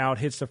back out,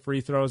 hits the free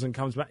throws, and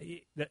comes back.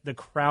 The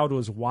crowd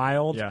was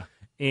wild. Yeah.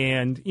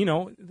 And,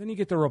 then you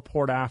get the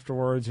report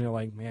afterwards, and you're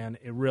like, man,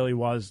 it really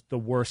was the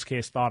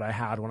worst-case thought I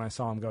had when I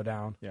saw him go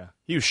down. Yeah.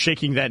 He was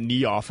shaking that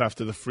knee off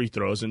after the free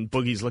throws, and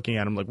Boogie's looking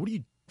at him like, what are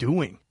you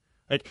doing?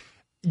 Like,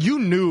 you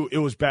knew it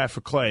was bad for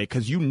Clay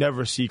because you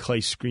never see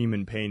Clay scream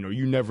in pain or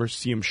you never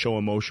see him show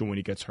emotion when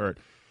he gets hurt.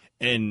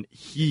 And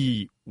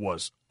he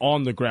was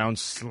on the ground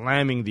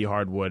slamming the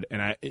hardwood,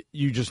 and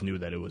you just knew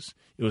that it was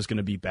going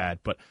to be bad.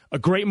 But a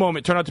great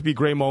moment. Turned out to be a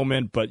great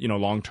moment, but,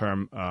 long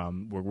term,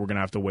 we're going to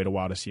have to wait a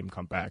while to see him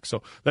come back.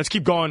 So let's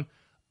keep going.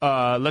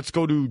 Let's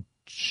go to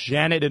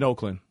Janet in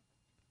Oakland.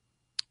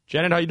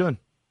 Janet, how you doing?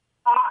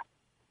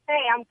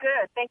 Hey, I'm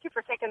good. Thank you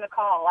for taking the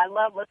call. I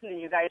love listening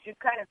to you guys. You've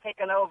kind of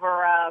taken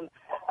over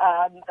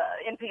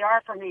the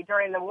NPR for me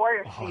during the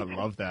Warriors season. I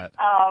love that.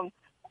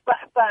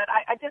 But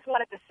I just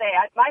wanted to say,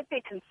 my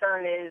big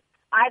concern is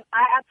I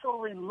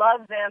absolutely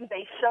love them.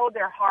 They show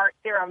their heart.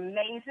 They're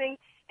amazing,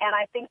 and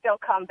I think they'll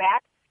come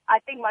back. I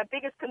think my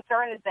biggest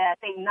concern is that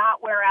they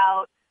not wear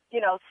out,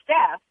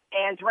 Steph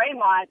and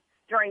Draymond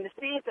during the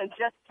season,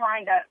 just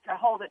trying to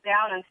hold it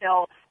down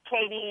until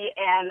KD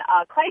and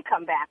Clay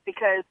come back,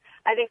 because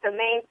I think the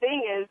main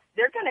thing is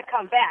they're going to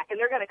come back, and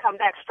they're going to come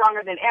back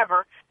stronger than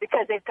ever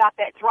because they've got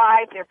that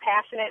drive, they're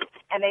passionate,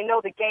 and they know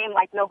the game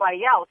like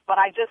nobody else. But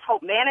I just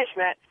hope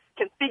management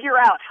can figure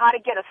out how to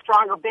get a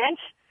stronger bench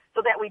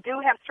so that we do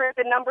have strength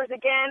in numbers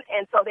again.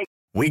 And so they.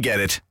 We get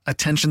it.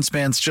 Attention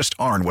spans just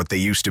aren't what they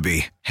used to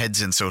be.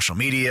 Heads in social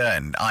media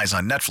and eyes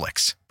on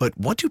Netflix. But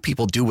what do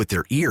people do with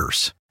their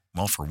ears?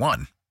 Well, for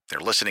one, they're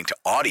listening to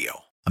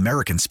audio.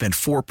 Americans spend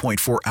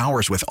 4.4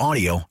 hours with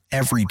audio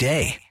every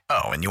day.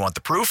 Oh, and you want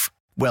the proof?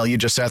 Well, you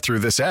just sat through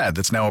this ad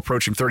that's now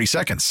approaching 30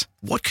 seconds.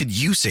 What could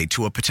you say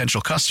to a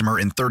potential customer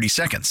in 30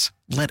 seconds?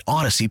 Let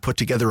Odyssey put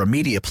together a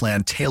media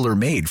plan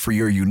tailor-made for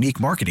your unique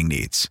marketing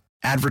needs.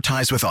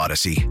 Advertise with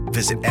Odyssey.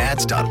 Visit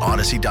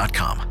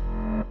ads.odyssey.com.